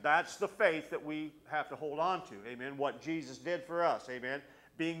 Amen. That's the faith that we have to hold on to. Amen. What Jesus did for us. Amen.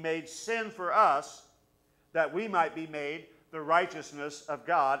 Being made sin for us, that we might be made the righteousness of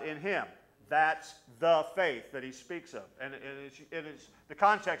God in him. That's the faith that he speaks of. And it's the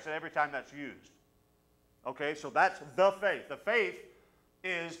context of every time that's used. Okay, so that's the faith. The faith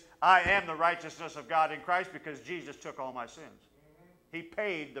is, I am the righteousness of God in Christ because Jesus took all my sins. He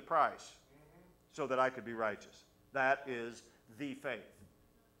paid the price so that I could be righteous. That is the faith.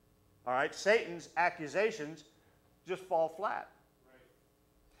 All right, Satan's accusations just fall flat.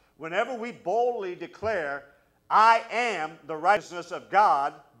 Whenever we boldly declare, I am the righteousness of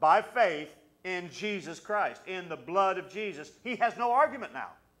God by faith in Jesus Christ, in the blood of Jesus, he has no argument now.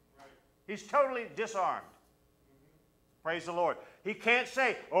 He's totally disarmed. Praise the Lord. He can't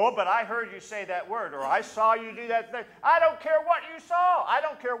say, oh, but I heard you say that word, or I saw you do that thing. I don't care what you saw. I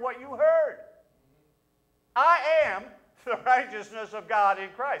don't care what you heard. I am the righteousness of God in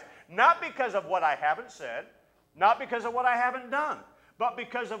Christ. Not because of what I haven't said, not because of what I haven't done, but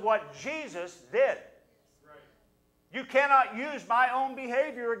because of what Jesus did. You cannot use my own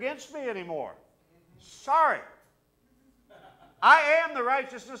behavior against me anymore. Sorry. I am the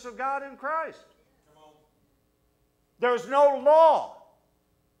righteousness of God in Christ. There's no law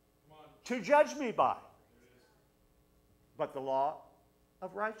to judge me by, but the law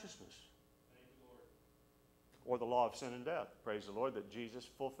of righteousness. Or the law of sin and death. Praise the Lord, that Jesus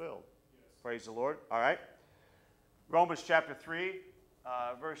fulfilled. Praise the Lord. All right. Romans chapter 3,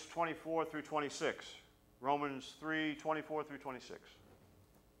 verse 24 through 26. Romans 3, 24 through 26.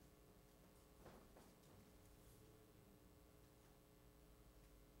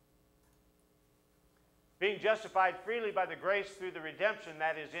 Being justified freely by the grace through the redemption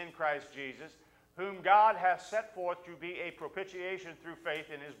that is in Christ Jesus, whom God hath set forth to be a propitiation through faith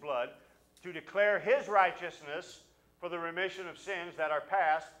in his blood, to declare his righteousness for the remission of sins that are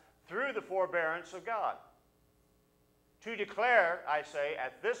past through the forbearance of God. To declare, I say,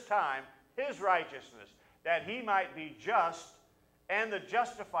 at this time, his righteousness, that he might be just and the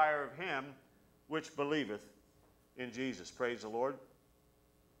justifier of him which believeth in Jesus. Praise the Lord.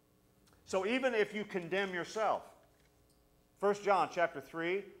 So even if you condemn yourself, 1 John chapter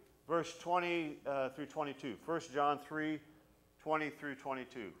 3, verse 20 through 22. 1 John 3, 20 through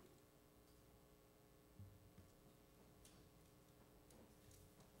 22.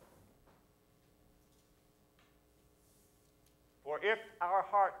 For if our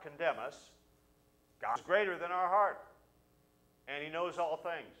heart condemn us, God is greater than our heart, and he knows all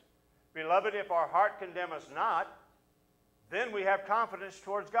things. Beloved, if our heart condemn us not, then we have confidence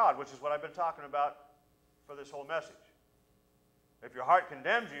towards God, which is what I've been talking about for this whole message. If your heart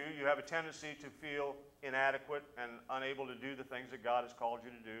condemns you, you have a tendency to feel inadequate and unable to do the things that God has called you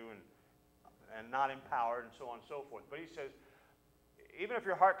to do, and not empowered, and so on and so forth. But he says, even if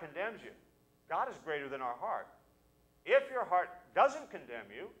your heart condemns you, God is greater than our heart. If your heart doesn't condemn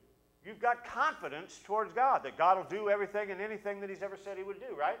you, you've got confidence towards God, that God will do everything and anything that he's ever said he would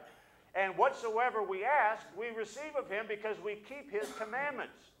do, right? And whatsoever we ask, we receive of him because we keep his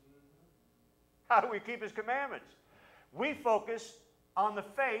commandments. How do we keep his commandments? We focus on the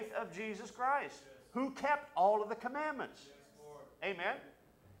faith of Jesus Christ, who kept all of the commandments. Amen?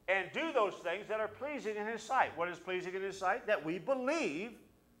 And do those things that are pleasing in his sight. What is pleasing in his sight? That we believe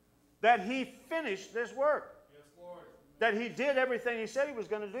that he finished this work. That he did everything he said he was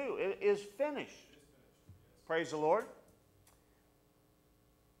going to do. It is finished. Praise the Lord.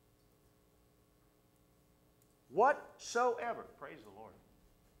 Whatsoever, praise the Lord.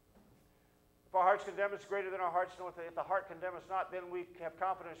 If our hearts condemn us greater than our hearts knoweth, if the heart condemn us not, then we have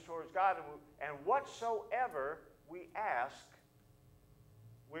confidence towards God, and whatsoever we ask,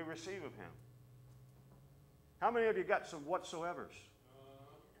 we receive of him. How many of you got some whatsoevers?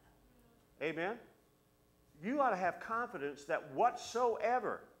 Amen? You ought to have confidence that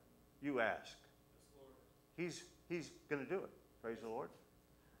whatsoever you ask, he's going to do it. Praise the Lord.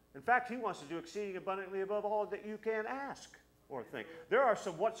 In fact, he wants to do exceeding abundantly above all that you can ask or think. There are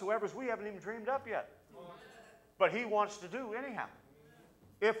some whatsoevers we haven't even dreamed up yet. But he wants to do anyhow.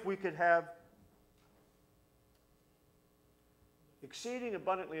 if we could have exceeding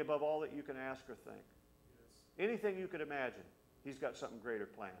abundantly above all that you can ask or think. Yes. Anything you could imagine, He's got something greater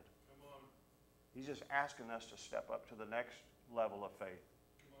planned. Come on. He's just asking us to step up to the next level of faith,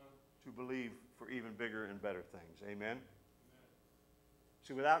 Come on. to believe for even bigger and better things. Amen? Amen.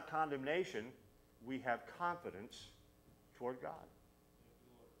 See, without condemnation, we have confidence toward God. Thank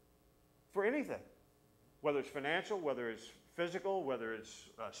you, Lord. For anything, whether it's financial, whether it's physical, whether it's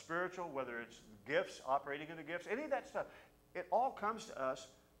spiritual, whether it's gifts, operating in the gifts, any of that stuff. It all comes to us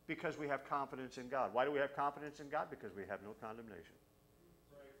because we have confidence in God. Why do we have confidence in God? Because we have no condemnation.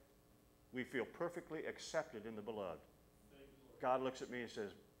 Right. We feel perfectly accepted in the beloved. Thank you, Lord. God looks at me and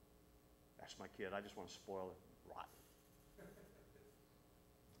says, that's my kid. I just want to spoil it rotten.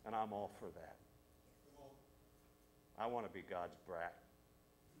 And I'm all for that. Come on. I want to be God's brat.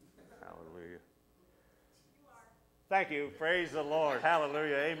 Hallelujah. You are. Thank you. Praise the Lord.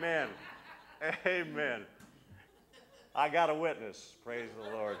 Hallelujah. Amen. Amen. I got a witness. Praise the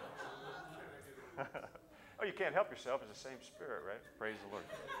Lord. Oh, you can't help yourself. It's the same Spirit, right? Praise the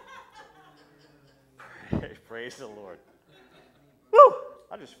Lord. Praise the Lord. Woo!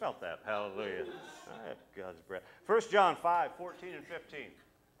 I just felt that. Hallelujah. I have God's breath. 1 John 5, 14 and 15.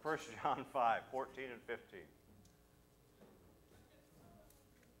 1 John 5, 14 and 15.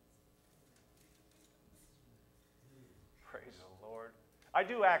 Praise the Lord. I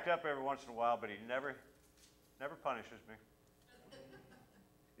do act up every once in a while, but He never punishes me.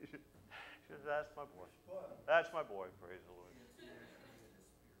 That's my boy. That's my boy, praise the Lord.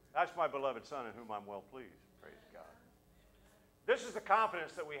 That's my beloved Son in whom I'm well pleased, praise God. This is the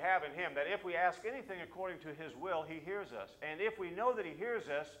confidence that we have in Him, that if we ask anything according to His will, He hears us. And if we know that He hears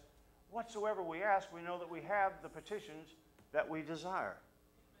us, whatsoever we ask, we know that we have the petitions that we desire.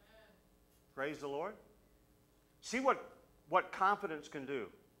 Praise the Lord. See what confidence can do.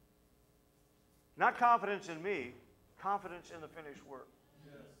 Not confidence in me, confidence in the finished work.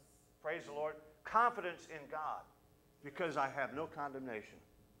 Yes. Praise the Lord. Confidence in God, because I have no condemnation.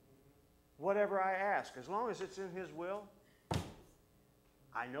 Whatever I ask, as long as it's in His will,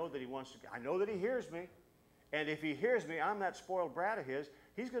 I know that He wants to. I know that He hears me, and if He hears me, I'm that spoiled brat of His.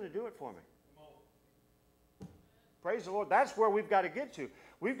 He's going to do it for me. Come on. Praise the Lord. That's where we've got to get to.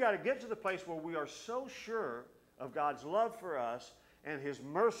 We've got to get to the place where we are so sure of God's love for us and His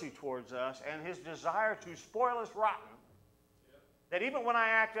mercy towards us and His desire to spoil us rotten, that even when I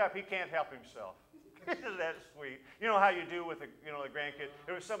act up, He can't help Himself. Isn't that sweet? You know how you do with the grandkid?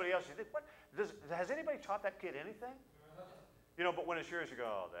 There was somebody else. You think, what? Has anybody taught that kid anything? But when it's yours, you go,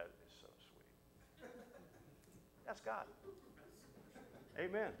 oh, that is so sweet. That's God.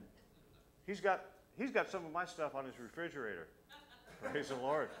 Amen. He's got some of my stuff on his refrigerator. Praise the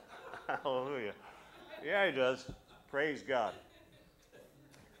Lord. Hallelujah. Yeah, He does. Praise God.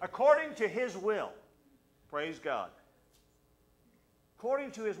 According to His will. Praise God.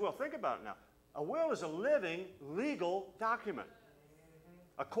 According to His will. Think about it now. A will is a living, legal document.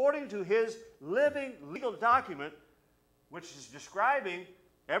 According to His living, legal document, which is describing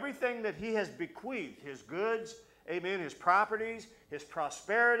everything that He has bequeathed, His goods, amen, His properties, His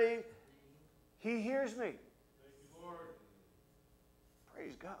prosperity, He hears me. Thank you, Lord.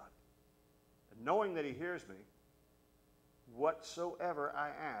 Praise God. And knowing that He hears me, whatsoever I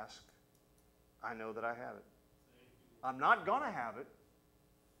ask, I know that I have it. I'm not going to have it.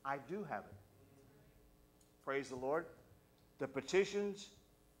 I do have it. Praise the Lord. The petitions,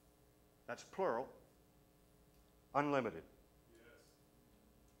 that's plural, unlimited. Yes.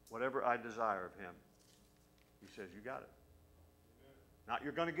 Whatever I desire of Him, He says, you got it. Amen. Not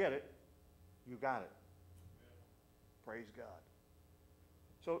you're going to get it. You got it. Amen. Praise God.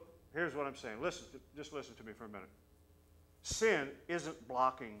 So here's what I'm saying. Just listen to me for a minute. Sin isn't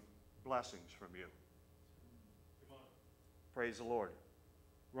blocking blessings from you. Come on. Praise the Lord.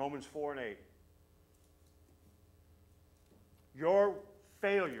 Romans 4 and 8. Your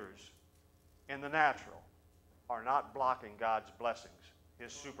failures in the natural are not blocking God's blessings,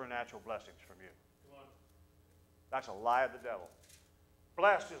 His supernatural blessings from you. Come on. That's a lie of the devil.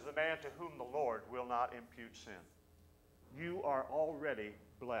 Blessed is the man to whom the Lord will not impute sin. You are already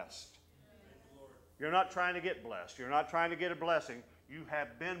blessed. Thank you, Lord. You're not trying to get blessed. You're not trying to get a blessing. You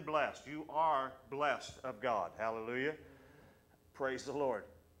have been blessed. You are blessed of God. Hallelujah. Praise the Lord.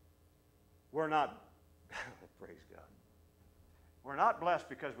 We're not, praise God. We're not blessed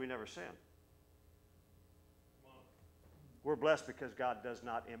because we never sin. Come on. We're blessed because God does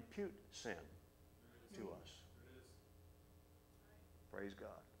not impute sin to us. There it is. Praise God.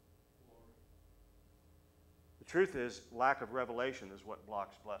 Glory. The truth is, lack of revelation is what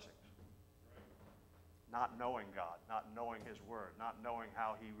blocks blessings. Right. not knowing God, not knowing His Word, not knowing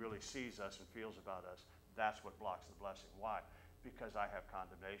how He really sees us and feels about us. That's what blocks the blessing. Why? Because I have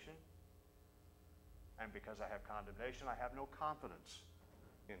condemnation. And because I have condemnation, I have no confidence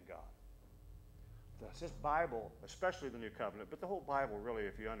in God. This Bible, especially the New Covenant, but the whole Bible really,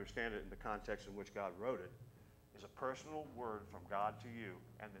 if you understand it in the context in which God wrote it, is a personal word from God to you,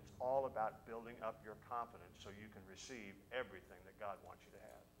 and it's all about building up your confidence so you can receive everything that God wants you to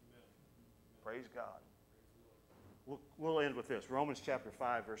have. Amen. Praise God. We'll end with this. Romans chapter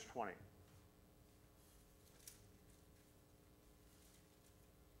 5, verse 20.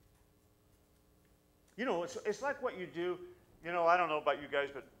 You know, it's like what you do. You know, I don't know about you guys,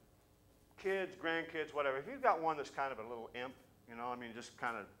 but kids, grandkids, whatever. If you've got one that's kind of a little imp, you know, I mean, just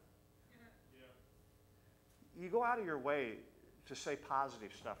kind of, Yeah. you go out of your way to say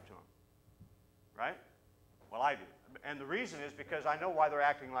positive stuff to them, right? Well, I do. And the reason is because I know why they're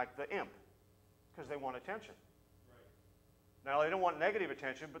acting like the imp, because they want attention. Right. Now, they don't want negative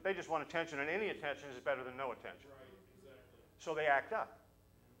attention, but they just want attention, and any attention is better than no attention. Right, exactly. So they act up.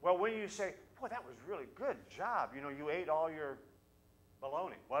 Well, when you say, boy, that was really good job, you know, you ate all your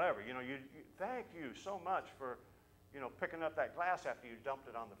bologna, whatever, you know, you thank you so much for, you know, picking up that glass after you dumped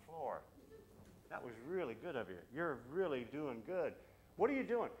it on the floor. That was really good of you. You're really doing good. What are you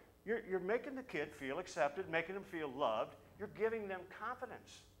doing? You're making the kid feel accepted, making them feel loved. You're giving them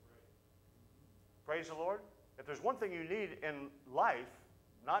confidence. Right. Praise the Lord. If there's one thing you need in life,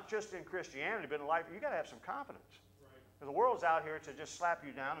 not just in Christianity, but in life, you got to have some confidence. Right. Because the world's out here to just slap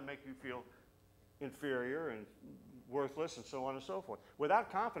you down and make you feel inferior and worthless and so on and so forth. Without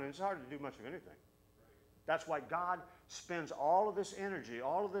confidence, it's hard to do much of anything. Right. That's why God spends all of this energy,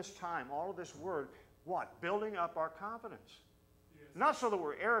 all of this time, all of this word, what? Building up our confidence. Yes. Not so that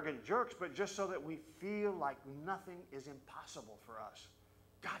we're arrogant jerks, but just so that we feel like nothing is impossible for us.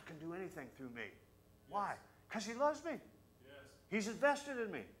 God can do anything through me. Why? Because He loves me. Yes. He's invested in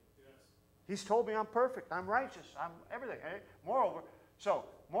me. Yes. He's told me I'm perfect, I'm righteous, I'm everything. Moreover,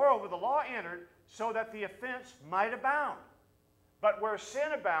 the law entered so that the offense might abound. But where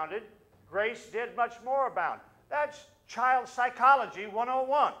sin abounded, grace did much more abound. That's child psychology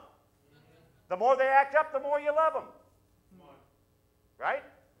 101. The more they act up, the more you love them. Come on. Right?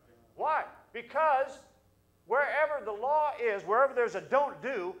 Why? Because wherever the law is, wherever there's a don't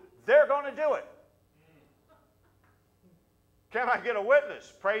do, they're going to do it. Can I get a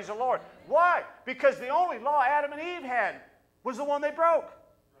witness? Praise the Lord. Why? Because the only law Adam and Eve had was the one they broke.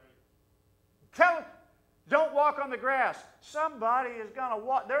 Right. Tell them, don't walk on the grass. Somebody is going to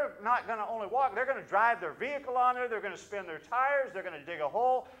walk. They're not going to only walk. They're going to drive their vehicle on there. They're going to spin their tires. They're going to dig a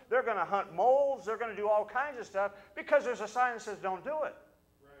hole. They're going to hunt moles. They're going to do all kinds of stuff because there's a sign that says don't do it.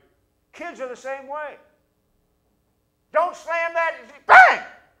 Right. Kids are the same way. Don't slam that, bang,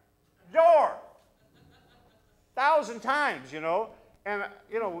 door. 1,000 times, you know. And,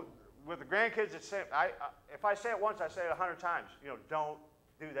 you know, with the grandkids, it's same. If I say it once, I say it 100 times. You know, don't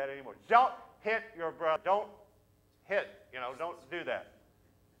do that anymore. Don't hit your brother. Don't hit, you know, don't do that.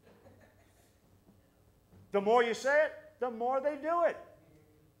 The more you say it, the more they do it.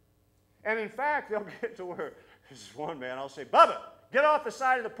 And in fact, they'll get to where, this is one man, I'll say, Bubba, get off the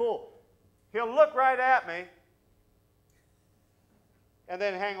side of the pool. He'll look right at me and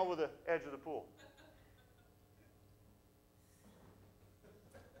then hang over the edge of the pool.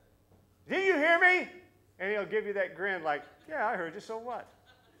 Do you hear me? And he'll give you that grin like, yeah, I heard you, so what?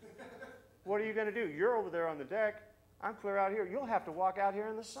 What are you going to do? You're over there on the deck. I'm clear out here. You'll have to walk out here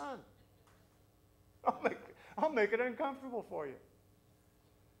in the sun. I'll make it uncomfortable for you.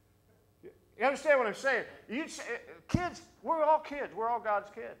 You understand what I'm saying? Kids, we're all kids. We're all God's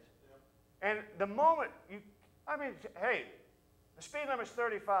kids. Yeah. And the moment hey, the speed limit's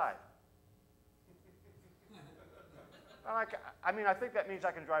 35. I think that means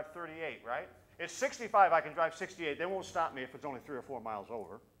I can drive 38, right? It's 65, I can drive 68. They won't stop me if it's only 3 or 4 miles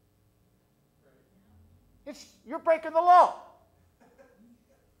over. You're breaking the law.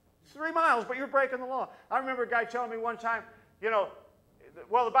 It's 3 miles, but you're breaking the law. I remember a guy telling me one time, you know,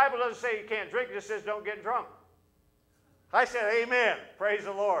 well, the Bible doesn't say you can't drink, it just says don't get drunk. I said, amen, praise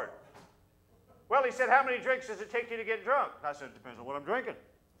the Lord. Well, he said, how many drinks does it take you to get drunk? I said, it depends on what I'm drinking.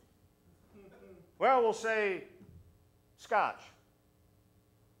 Well, we'll say Scotch.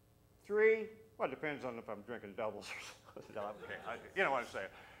 3, well, it depends on if I'm drinking doubles or something. You know what I'm saying.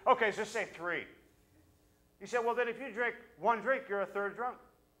 Okay, so just say 3. He said, well, then if you drink 1 drink, you're a third drunk.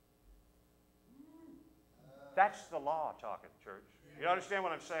 That's the law talking, church. You understand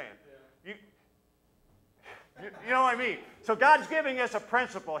what I'm saying? You know what I mean? So God's giving us a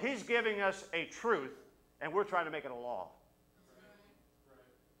principle. He's giving us a truth, and we're trying to make it a law.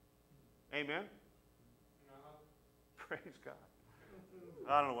 Amen? Praise God.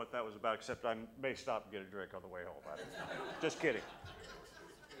 I don't know what that was about, except I may stop and get a drink on the way home. Just kidding.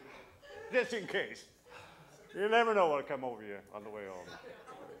 Just in case. You never know what'll come over you on the way home.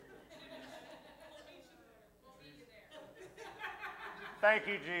 Thank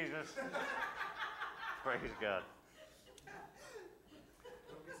you, Jesus. Praise God.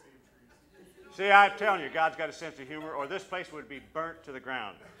 See, I'm telling you, God's got a sense of humor, or this place would be burnt to the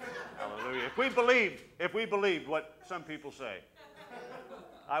ground. Hallelujah. If we believed what some people say,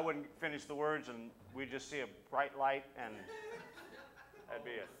 I wouldn't finish the words and we'd just see a bright light and that'd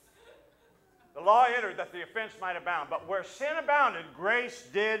be it. The law entered that the offense might abound, but where sin abounded, grace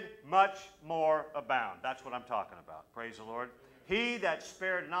did much more abound. That's what I'm talking about. Praise the Lord. He that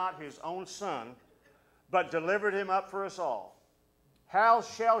spared not his own son, but delivered him up for us all, how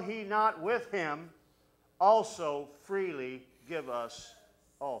shall he not with him also freely give us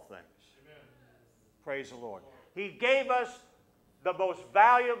all things? Amen. Praise the Lord. He gave us the most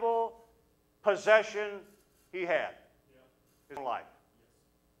valuable possession he had, his life.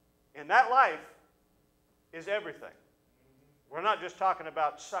 And that life is everything. We're not just talking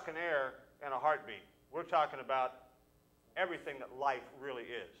about sucking air and a heartbeat. We're talking about everything that life really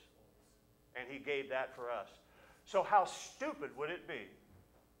is. And he gave that for us. So how stupid would it be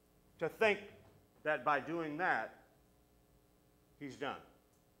to think that by doing that, he's done?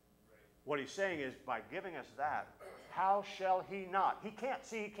 What he's saying is, by giving us that, how shall he not? He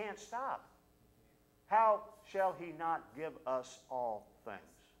can't stop. How shall he not give us all things?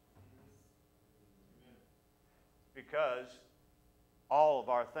 Because all of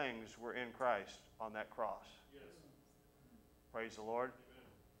our things were in Christ on that cross. Yes. Praise the Lord.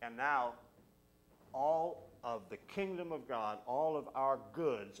 Amen. And now, all of the kingdom of God, all of our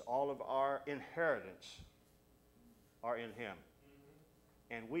goods, all of our inheritance are in him.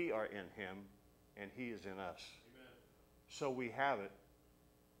 Mm-hmm. And we are in him, and he is in us. Amen. So we have it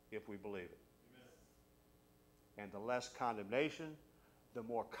if we believe it. Amen. And the less condemnation, the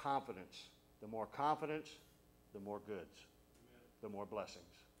more confidence. The more confidence, the more goods. Amen. The more blessings.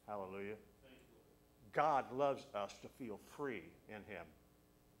 Hallelujah. Thank you. God loves us to feel free in him.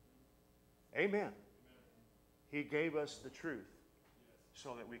 Amen. Amen. He gave us the truth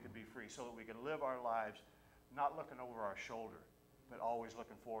so that we could be free, so that we can live our lives not looking over our shoulder, but always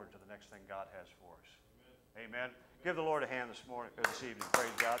looking forward to the next thing God has for us. Amen. Amen. Give the Lord a hand this morning, or this evening. Praise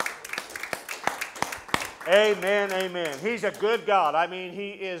God. Amen, amen. He's a good God. I mean, he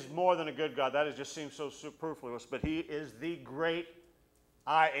is more than a good God. That just seems so superfluous, but he is the great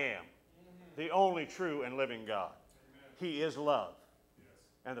I am, the only true and living God. He is love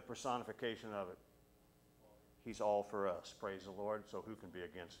and the personification of it. He's all for us. Praise the Lord. So who can be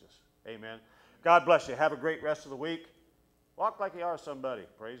against us? Amen. God bless you. Have a great rest of the week. Walk like you are somebody.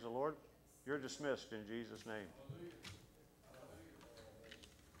 Praise the Lord. You're dismissed in Jesus' name.